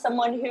give to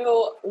someone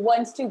who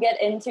wants to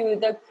get into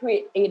the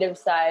creative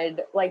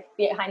side, like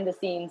behind the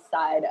scenes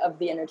side of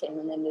the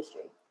entertainment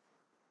industry?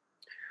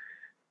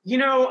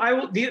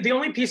 The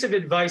only piece of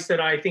advice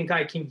that I think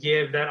I can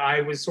give that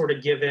I was sort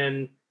of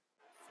given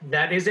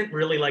that is not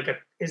really like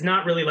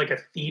a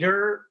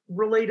theater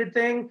related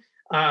thing.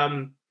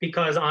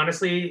 Because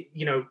honestly,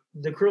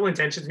 the Cruel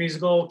Intentions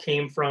musical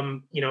came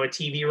from, a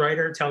TV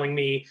writer telling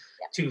me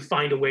to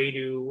find a way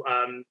to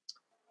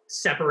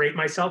separate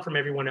myself from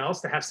everyone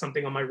else, to have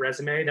something on my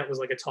resume that was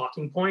like a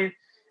talking point.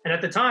 And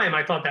at the time,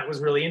 I thought that was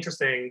really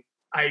interesting.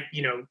 I,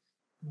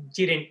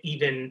 didn't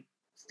even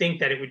think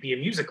that it would be a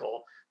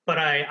musical, but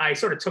I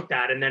sort of took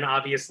that. And then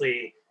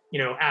obviously,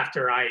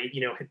 after I,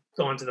 had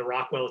gone to the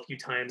Rockwell a few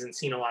times and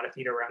seen a lot of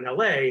theater around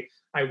LA,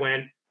 I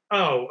went,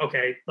 oh,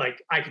 okay,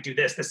 I could do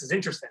this. This is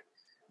interesting.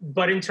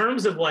 But in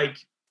terms of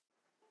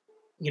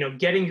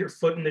getting your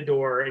foot in the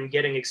door and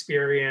getting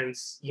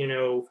experience,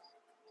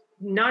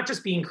 not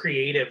just being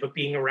creative, but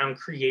being around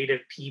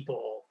creative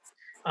people,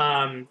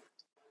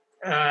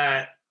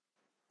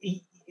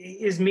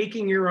 is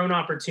making your own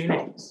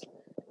opportunities.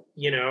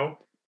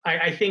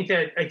 I think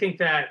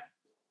that,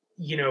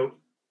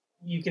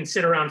 you can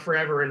sit around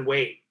forever and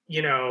wait,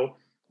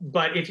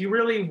 but if you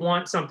really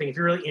want something, if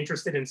you're really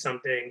interested in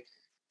something,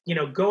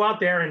 go out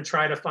there and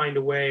try to find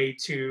a way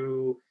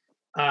to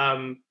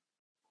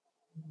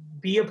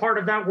be a part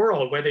of that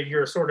world, whether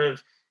you're sort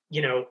of,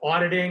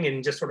 auditing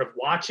and just sort of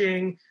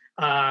watching,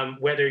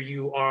 whether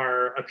you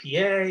are a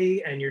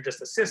PA and you're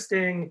just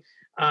assisting.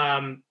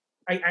 I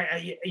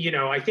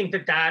think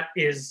that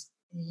is,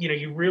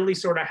 you really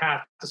sort of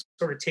have to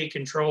sort of take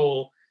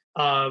control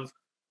of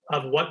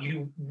what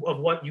you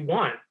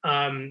want.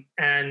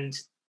 And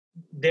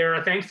there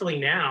are thankfully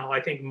now,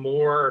 I think,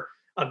 more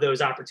of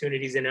those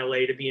opportunities in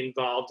LA to be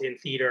involved in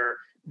theater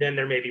than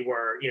there maybe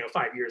were,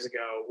 5 years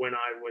ago when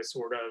I was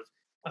sort of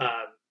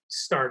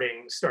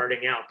starting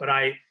out. But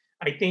I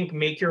think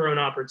make your own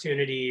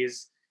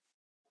opportunities,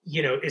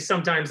 is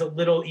sometimes a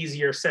little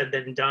easier said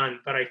than done.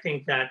 But I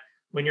think that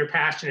when you're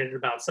passionate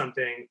about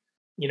something,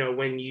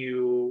 when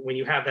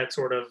you have that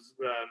sort of,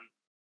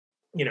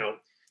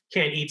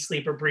 can't eat,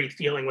 sleep, or breathe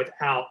feeling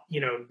without,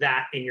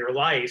 that in your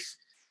life,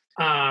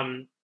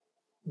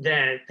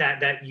 then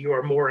that you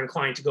are more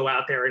inclined to go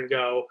out there and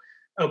go,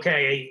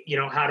 okay,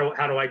 how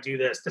do I do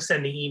this? To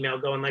send the email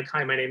going like,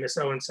 hi, my name is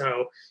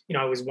so-and-so.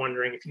 I was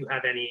wondering if you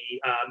have any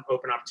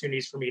open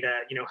opportunities for me to,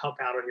 help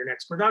out on your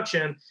next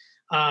production.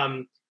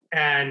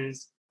 And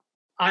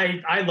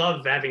I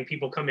love having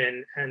people come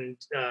in and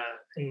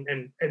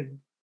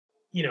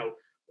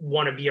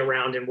want to be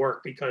around and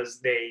work because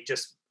they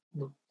just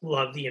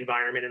love the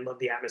environment and love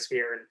the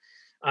atmosphere.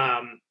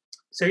 And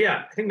so,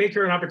 I think make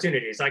your own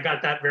opportunities. I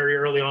got that very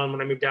early on when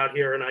I moved out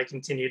here, and I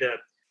continue to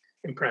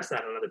impress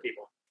that on other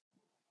people.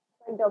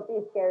 And don't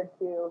be scared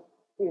to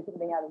do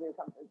something out of your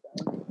comfort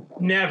zone.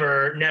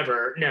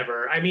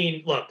 Never. I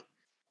mean, look,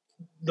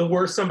 the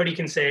worst somebody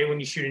can say when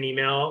you shoot an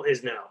email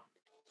is no.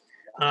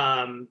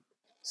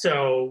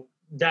 So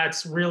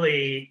that's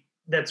really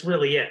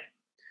it.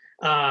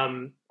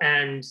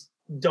 And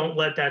don't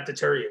let that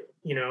deter you.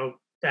 You know,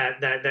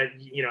 that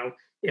you know,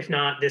 if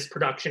not this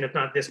production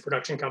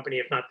company,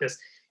 if not this,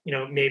 you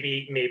know,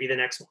 maybe the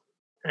next one.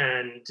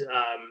 And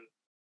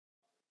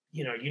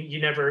you know, you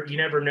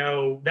never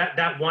know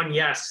that one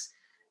yes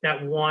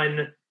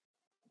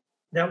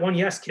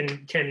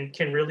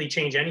can really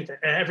change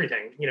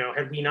everything. You know,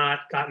 had we not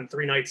gotten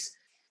 3 nights,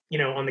 you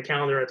know, on the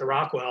calendar at the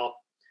Rockwell,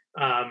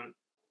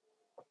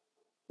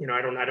 you know,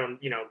 I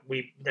don't, you know,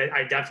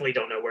 I definitely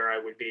don't know where I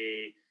would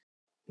be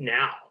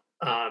now.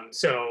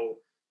 So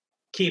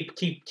keep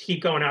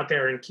going out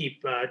there and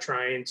keep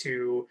trying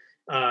to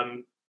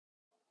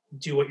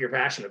do what you're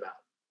passionate about.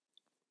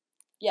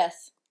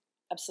 Yes,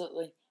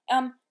 absolutely.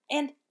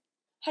 And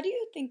how do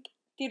you think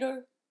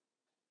theater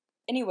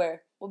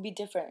anywhere will be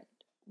different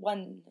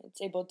when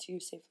it's able to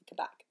safely come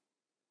back?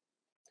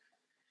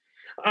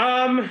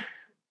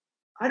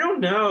 I don't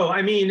know.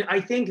 I mean, I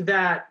think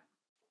that,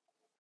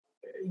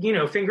 you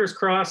know, fingers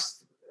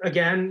crossed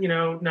again, you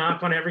know,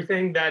 knock on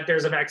everything, that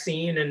there's a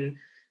vaccine and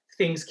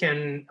things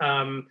can,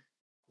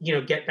 you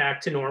know, get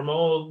back to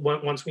normal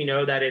once we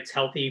know that it's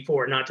healthy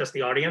for not just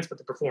the audience, but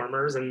the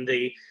performers and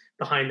the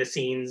behind the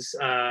scenes,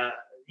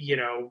 you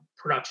know,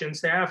 production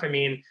staff. I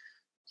mean,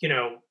 you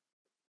know,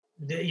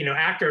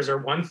 actors are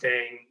one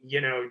thing, you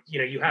know,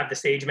 you have the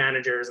stage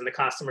managers and the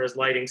costumers,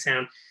 lighting,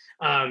 sound.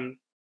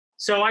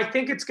 So I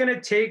think it's going to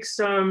take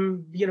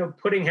some, you know,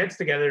 putting heads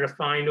together to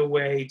find a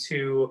way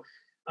to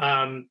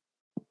kind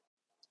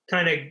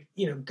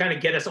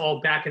of get us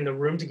all back in the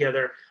room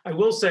together. I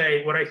will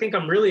say what I think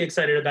I'm really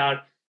excited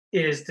about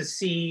is to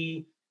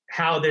see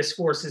how this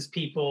forces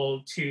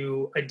people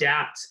to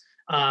adapt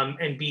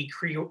and be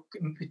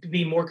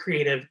more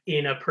creative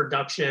in a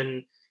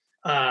production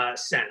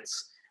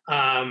sense.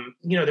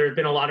 You know, there have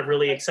been a lot of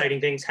really exciting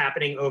things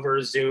happening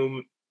over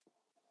Zoom,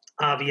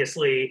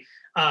 obviously.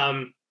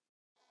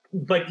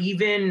 But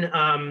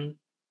even,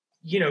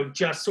 you know,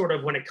 just sort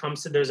of when it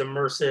comes to those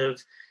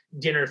immersive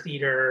dinner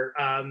theater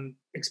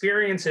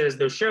experiences,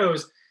 those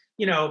shows,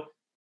 you know,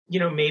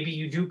 maybe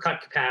you do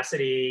cut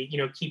capacity, you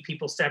know, keep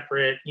people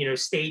separate, you know,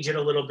 stage it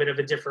a little bit of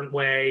a different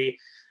way.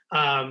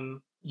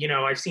 You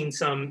know, I've seen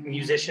some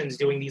musicians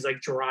doing these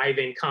like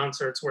drive-in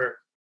concerts where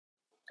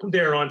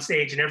they're on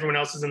stage and everyone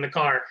else is in the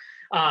car.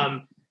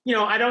 You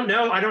know, I don't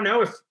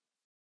know if,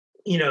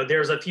 you know,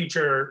 there's a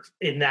future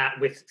in that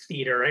with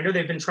theater. I know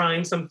they've been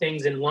trying some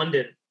things in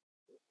London,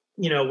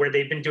 you know, where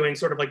they've been doing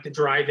sort of like the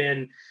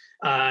drive-in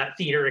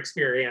theater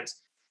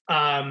experience.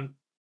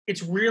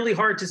 It's really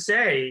hard to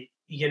say,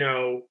 you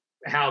know,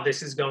 how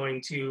this is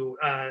going to,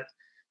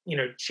 you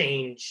know,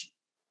 change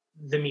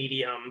the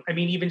medium. I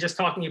mean, even just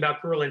talking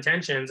about Cruel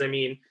Intentions, I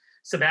mean,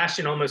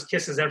 Sebastian almost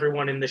kisses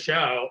everyone in the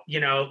show, you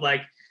know,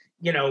 like,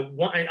 you know,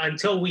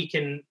 until we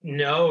can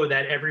know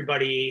that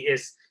everybody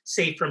is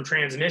safe from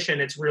transmission,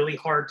 it's really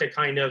hard to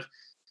kind of,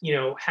 you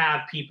know,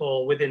 have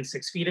people within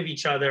 6 feet of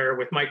each other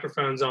with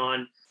microphones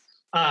on.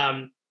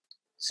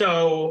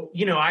 So,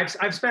 you know,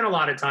 I've spent a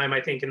lot of time,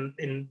 I think,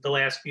 in the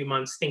last few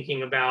months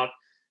thinking about,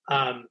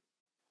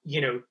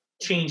 you know,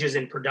 changes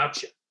in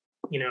production.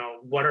 You know,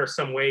 what are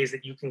some ways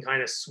that you can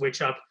kind of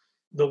switch up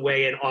the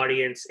way an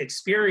audience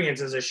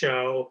experiences a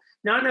show,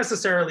 not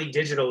necessarily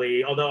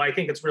digitally, although I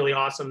think it's really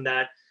awesome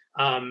that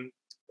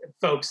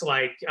folks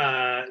like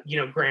you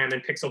know, Graham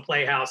and Pixel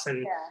Playhouse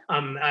and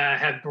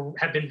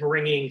have been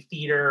bringing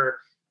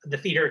the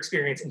theater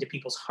experience into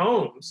people's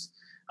homes.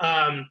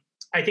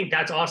 I think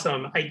that's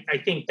awesome. I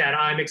think that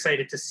I'm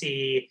excited to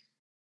see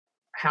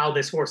how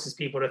this forces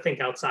people to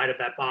think outside of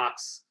that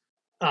box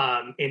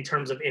in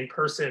terms of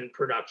in-person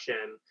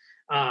production.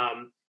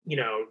 You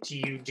know, do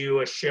you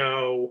do a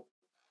show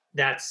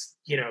that's,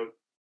 you know,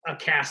 a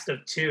cast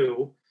of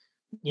 2,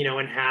 you know,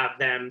 and have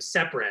them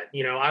separate?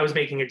 You know, I was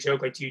making a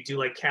joke, like, do you do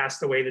like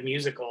Castaway the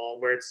musical,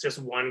 where it's just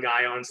one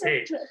guy on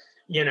stage,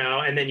 you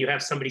know, and then you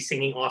have somebody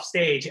singing off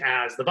stage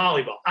as the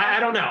volleyball? I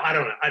don't know.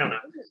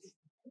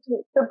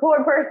 The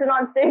poor person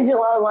on stage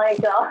alone, like,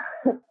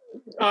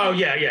 Oh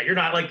yeah. You're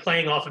not like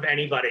playing off of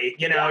anybody,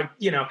 you know.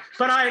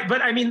 But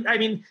I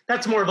mean,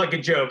 that's more of like a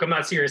joke. I'm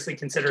not seriously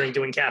considering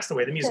doing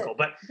Castaway the musical,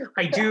 but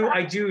I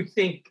do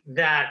think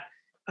that,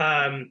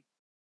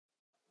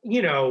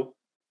 you know,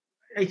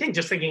 I think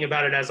just thinking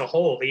about it as a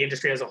whole, the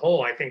industry as a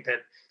whole, I think that,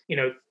 you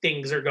know,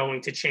 things are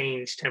going to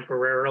change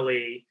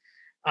temporarily.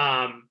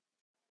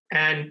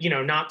 And, you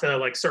know, not to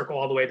like circle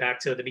all the way back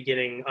to the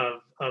beginning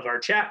of our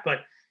chat, but,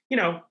 you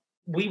know,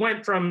 we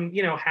went from,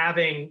 you know,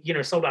 having, you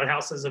know, sold out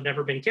houses have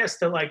never been kissed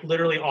to like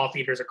literally all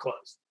theaters are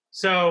closed.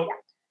 So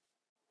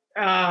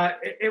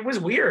it was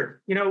weird.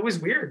 You know, it was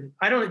weird.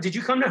 Did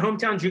you come to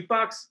Hometown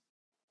Jukebox?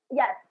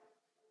 Yes.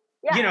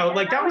 Yeah. You know,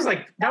 like that was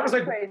crazy.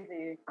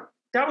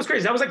 That was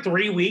crazy. That was like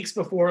 3 weeks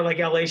before like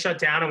LA shut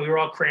down and we were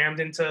all crammed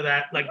into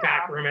that like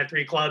back room at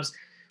 3 clubs,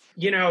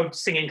 you know,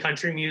 singing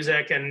country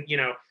music and, you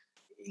know,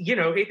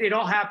 it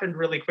all happened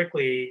really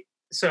quickly.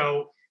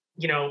 So,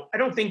 you know, I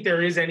don't think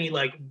there is any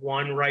like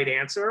one right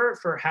answer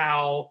for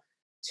how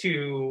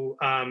to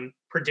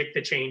predict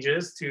the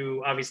changes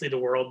to obviously the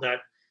world that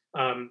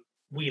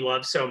we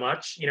love so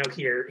much,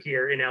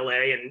 here in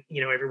LA and,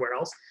 everywhere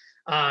else.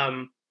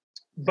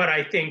 But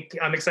I think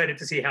I'm excited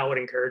to see how it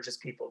encourages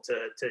people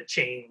to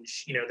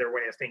change, their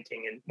way of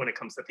thinking and when it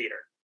comes to theater.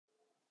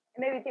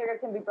 Maybe theater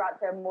can be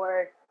brought to a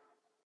more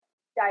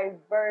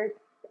diverse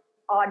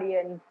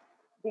audience,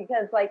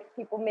 because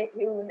people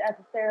who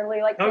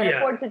necessarily can't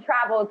afford to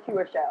travel to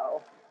a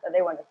show that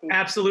they want to see.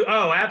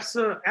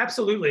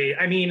 Absolutely.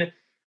 I mean,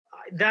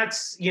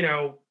 that's,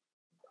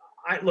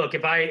 look,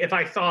 if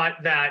I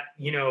thought that,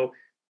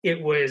 it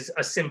was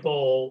a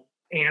simple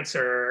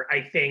answer,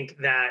 I think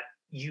that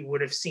you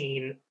would have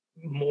seen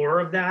more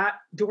of that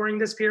during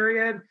this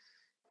period.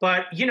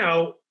 But,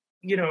 no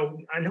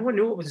one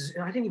knew it was,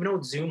 I didn't even know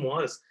what Zoom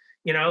was,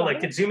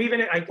 did Zoom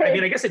even, I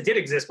mean, I guess it did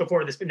exist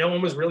before this, but no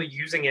one was really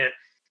using it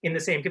in the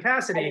same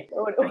capacity.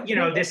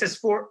 This has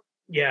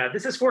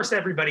forced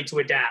everybody to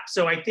adapt.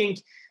 So I think,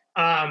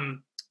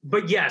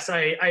 but yes,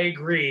 I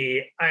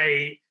agree.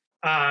 I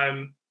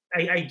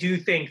do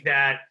think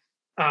that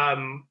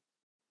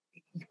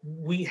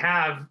we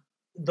have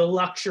the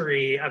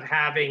luxury of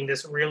having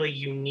this really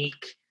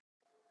unique,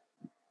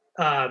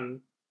 I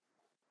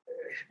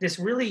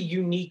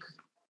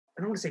don't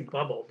want to say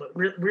bubble, but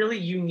really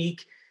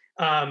unique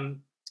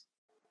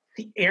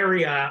the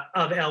area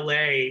of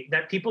LA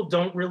that people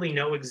don't really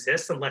know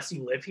exists unless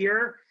you live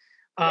here.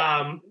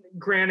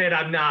 Granted,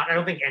 I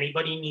don't think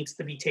anybody needs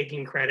to be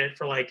taking credit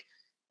for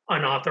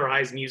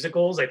unauthorized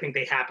musicals. I think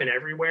they happen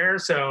everywhere.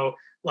 So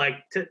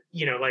if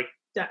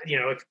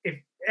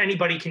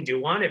anybody can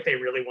do one, if they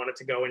really wanted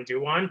to go and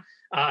do one,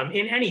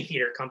 in any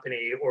theater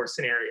company or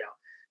scenario.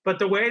 But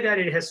the way that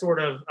it has sort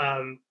of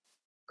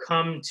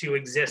come to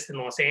exist in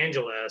Los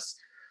Angeles,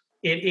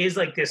 it is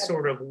this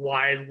sort of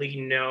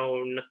widely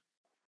known,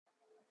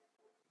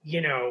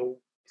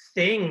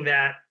 thing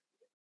that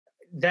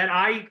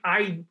I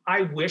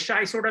wish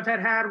I sort of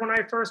had when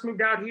I first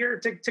moved out here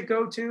to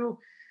go to.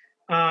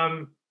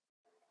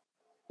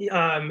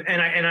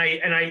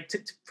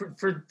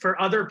 For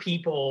other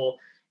people,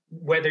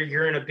 whether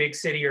you're in a big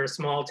city or a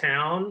small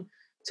town,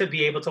 to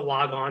be able to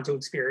log on to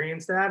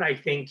experience that, I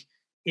think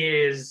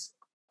it's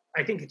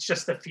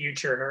just the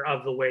future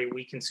of the way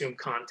we consume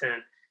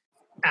content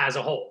as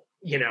a whole.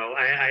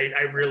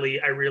 I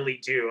really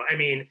do. I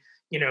mean,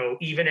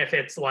 even if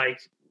it's live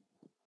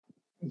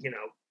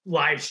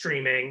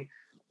streaming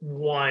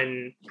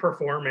one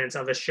performance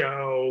of a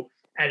show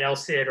at El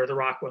Cid or the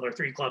Rockwell or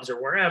Three Clubs or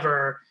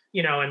wherever,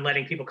 and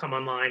letting people come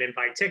online and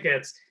buy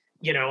tickets,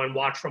 and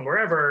watch from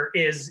wherever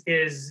is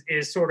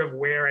sort of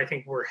where I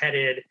think we're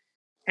headed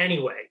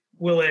anyway.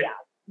 Will it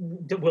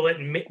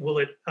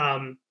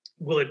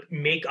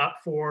make up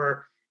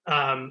for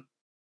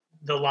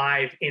the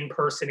live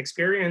in-person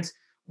experience?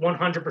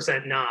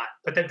 100% not.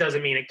 But that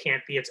doesn't mean it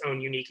can't be its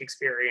own unique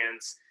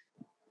experience,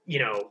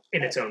 in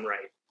its own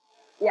right.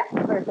 Yeah,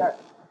 for sure.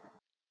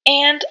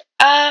 And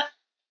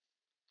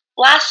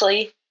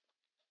lastly,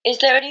 is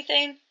there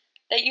anything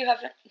that you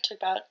haven't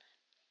talked about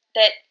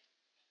that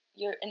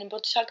you're unable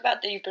to talk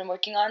about that you've been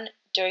working on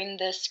during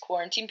this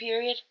quarantine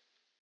period?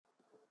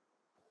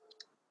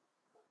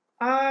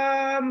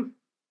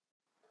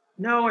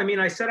 No, I mean,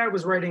 I said I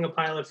was writing a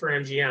pilot for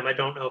MGM. I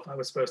don't know if I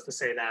was supposed to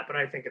say that, but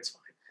I think it's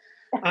fine.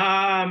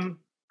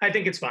 I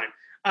think it's fine.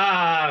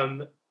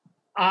 I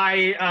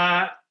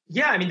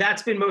mean,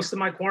 that's been most of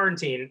my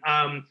quarantine.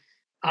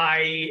 I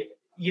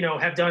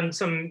have done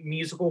some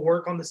musical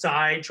work on the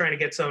side, trying to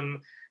get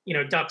some,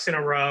 ducks in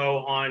a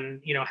row on,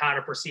 how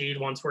to proceed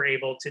once we're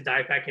able to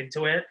dive back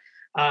into it.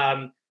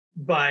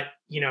 But,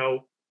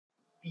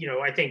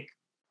 I think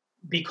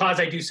because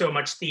I do so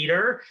much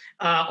theater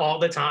all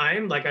the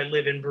time, I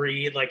live and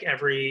breathe,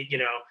 every,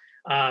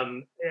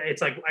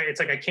 it's like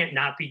I can't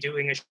not be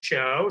doing a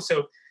show.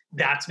 So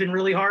that's been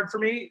really hard for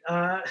me,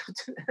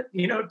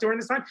 during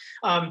this time.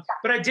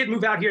 But I did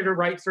move out here to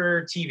write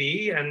for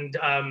TV, and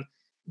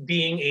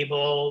being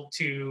able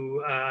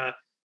to,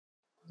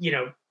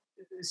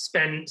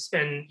 spend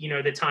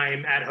the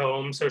time at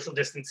home, social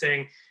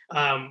distancing,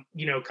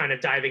 kind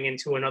of diving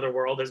into another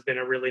world has been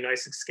a really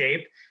nice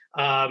escape.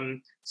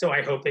 So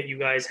I hope that you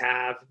guys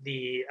have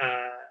the,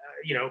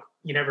 you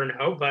never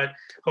know, but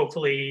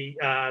hopefully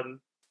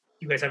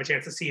you guys have a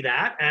chance to see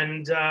that.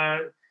 And,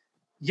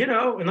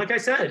 and like I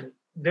said,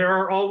 there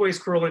are always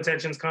Cruel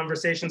Intentions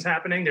conversations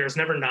happening. There's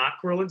never not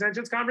Cruel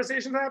Intentions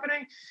conversations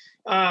happening.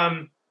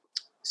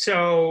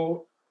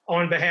 So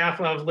on behalf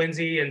of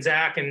Lindsay and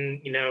Zach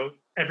and,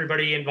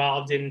 everybody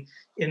involved in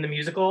the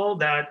musical,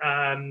 that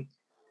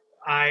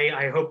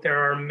I hope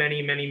there are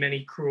many, many,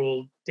 many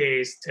cruel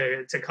days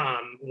to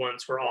come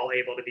once we're all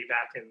able to be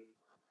back in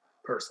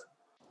person.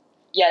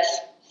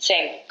 Yes,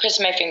 same. Cross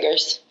my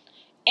fingers.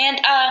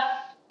 And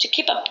to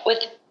keep up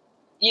with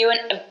you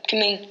and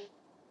upcoming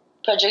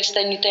projects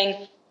that you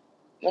think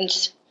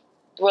once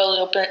the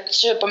world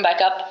should open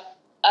back up,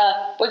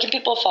 where can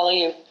people follow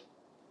you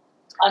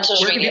on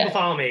social media? Where can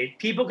people follow me?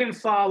 People can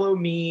follow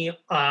me.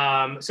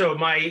 So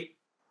my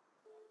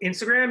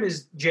Instagram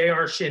is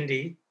JR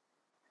Shindy,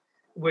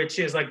 which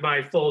is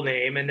my full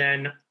name, and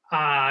then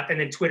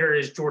Twitter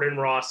is Jordan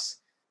Ross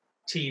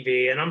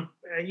TV, and I'm,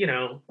 you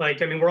know,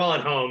 like, I mean, we're all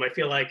at home. I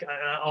feel like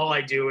all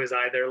I do is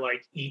either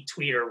like eat,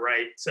 tweet, or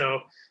write.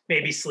 So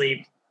maybe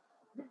sleep.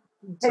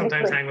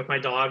 Sometimes hang with my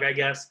dog, I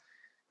guess.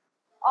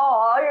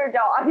 Oh, your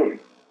dog.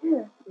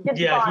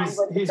 Yeah,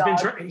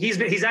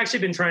 he's actually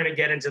been trying to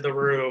get into the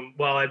room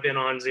while I've been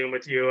on Zoom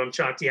with you. I'm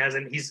shocked he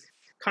hasn't. He's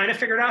kind of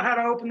figured out how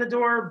to open the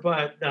door,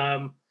 but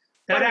that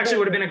actually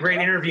would have been a great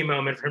interview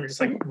moment for him to just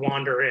like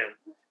wander in.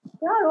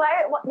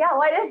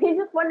 Why didn't he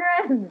just wander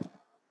in?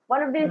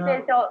 One of these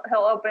days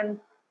he'll open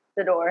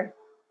the door.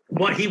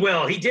 What he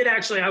will. He did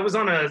actually. I was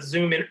on a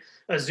Zoom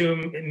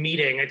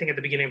meeting, I think at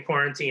the beginning of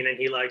quarantine, and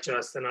he liked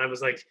us, and I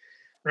was like,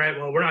 right,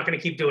 well, we're not going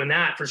to keep doing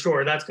that for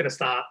sure. That's going to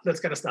stop.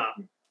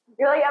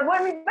 You're like, I'm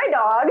going with my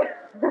dog.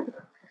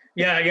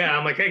 Yeah.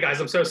 I'm like, hey guys,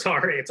 I'm so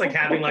sorry. It's like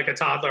having like a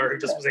toddler who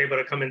just was able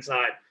to come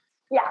inside.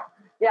 Yeah,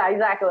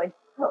 exactly.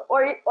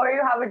 Or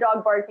you have a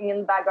dog barking in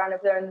the background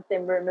if they're in the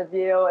same room as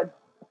you. And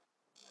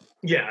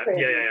yeah.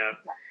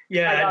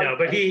 No,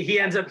 but he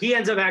ends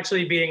up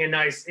actually being a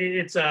nice.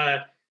 It's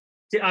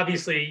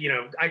obviously, you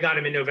know, I got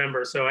him in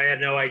November, so I had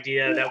no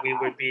idea that we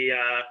would be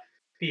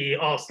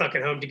all stuck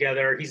at home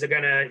together. He's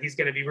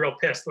gonna be real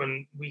pissed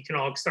when we can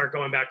all start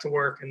going back to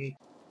work. And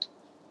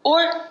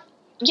or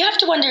you have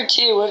to wonder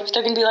too if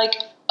they're gonna be like,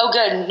 oh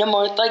good, no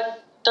more like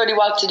 30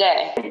 walks a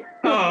day.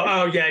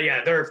 Oh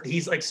yeah.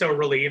 He's like so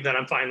relieved that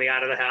I'm finally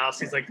out of the house.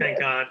 He's like, thank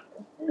God.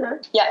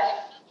 Yeah,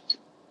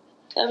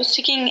 I was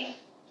taking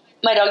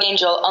my dog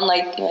Angel on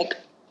like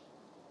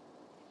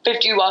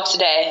 50 walks a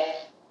day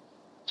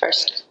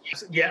first.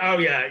 Yeah. Oh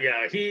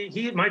yeah.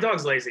 He my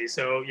dog's lazy,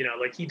 so you know,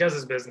 like he does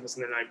his business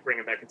and then I bring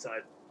him back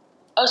inside.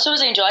 Oh, so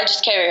is Angel. I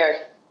just carry her.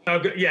 Oh,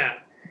 good. Yeah.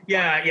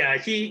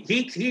 He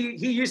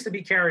used to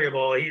be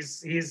carryable.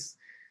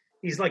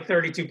 He's like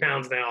 32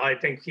 pounds now. I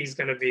think he's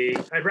going to be.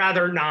 I'd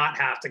rather not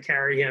have to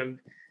carry him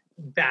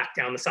back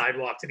down the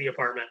sidewalk to the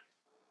apartment.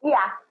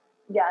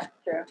 Yeah,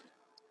 true.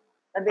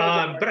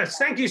 But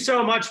thank you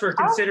so much for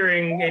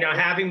considering, you know,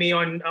 having me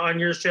on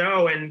your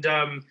show, and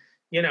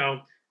you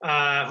know,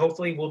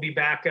 hopefully we'll be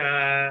back,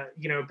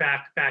 you know,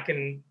 back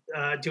in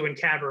doing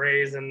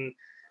cabarets and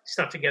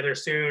stuff together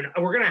soon.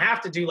 We're gonna have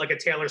to do like a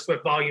Taylor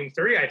Swift Volume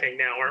 3, I think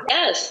now, aren't we?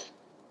 Yes.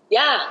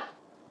 Yeah.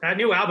 That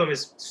new album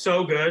is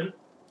so good.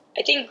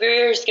 I think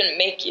Greer's gonna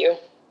make you.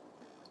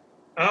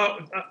 Oh,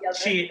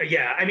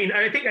 yeah. I mean,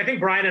 I think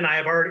Brian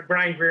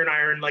Greer and I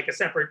are in like a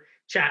separate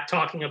chat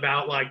talking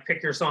about like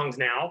pick your songs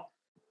now.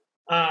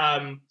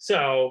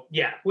 So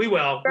yeah, we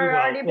will. We've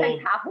already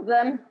picked half of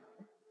them.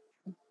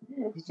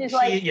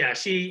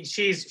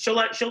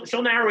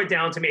 She'll narrow it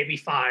down to maybe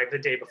 5 the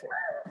day before.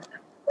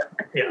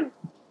 Yeah.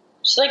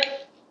 She's like,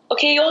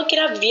 okay, you all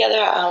can have the other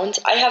rounds.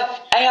 I have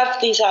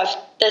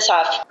this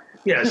half.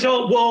 Yeah,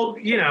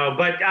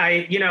 but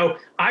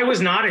I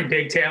was not a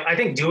big Taylor. I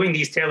think doing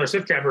these Taylor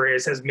Swift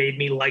cabarets has made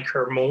me like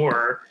her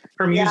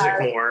music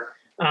more.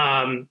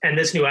 And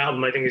this new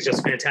album, I think, is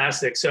just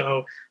fantastic.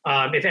 So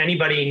if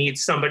anybody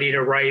needs somebody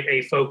to write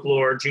a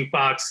folklore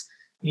jukebox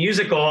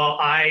musical,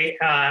 I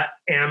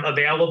am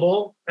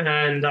available,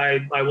 and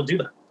I will do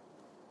that.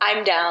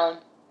 I'm down.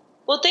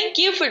 Well, thank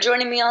you for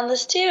joining me on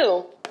this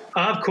too.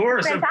 Of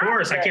course. I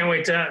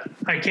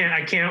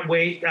can't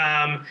wait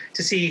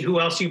to see who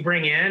else you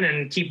bring in,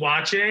 and keep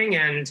watching,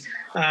 and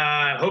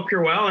hope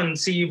you're well, and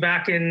see you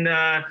back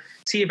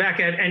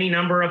at any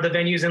number of the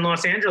venues in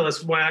Los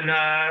Angeles when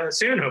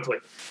soon, hopefully.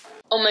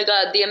 Oh my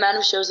God, the amount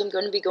of shows I'm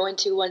going to be going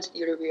to once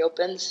theater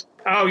reopens.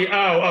 Oh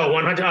yeah.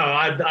 100.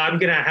 I'm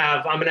gonna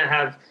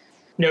have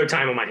no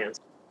time on my hands.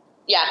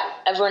 Yeah,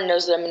 everyone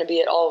knows that I'm going to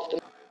be at all of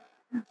them.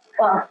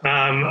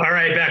 All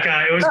right,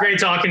 Becca. It was great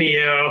talking to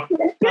you.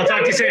 I'll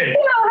talk to you soon.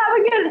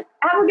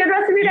 Have a good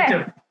rest of your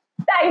day.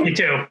 Bye. You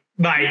too.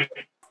 Bye.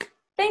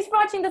 Thanks for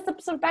watching this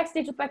episode of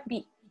Backstage with Becca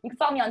B. You can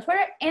follow me on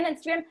Twitter and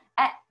Instagram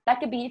at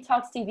Becca B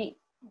Talks TV.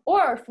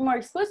 Or for more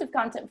exclusive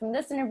content from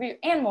this interview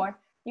and more,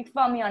 you can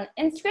follow me on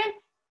Instagram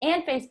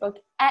and Facebook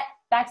at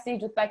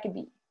Backstage with Becca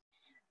B.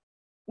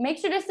 Make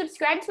sure to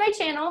subscribe to my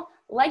channel,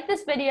 like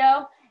this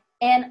video,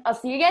 and I'll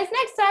see you guys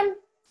next time.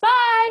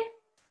 Bye.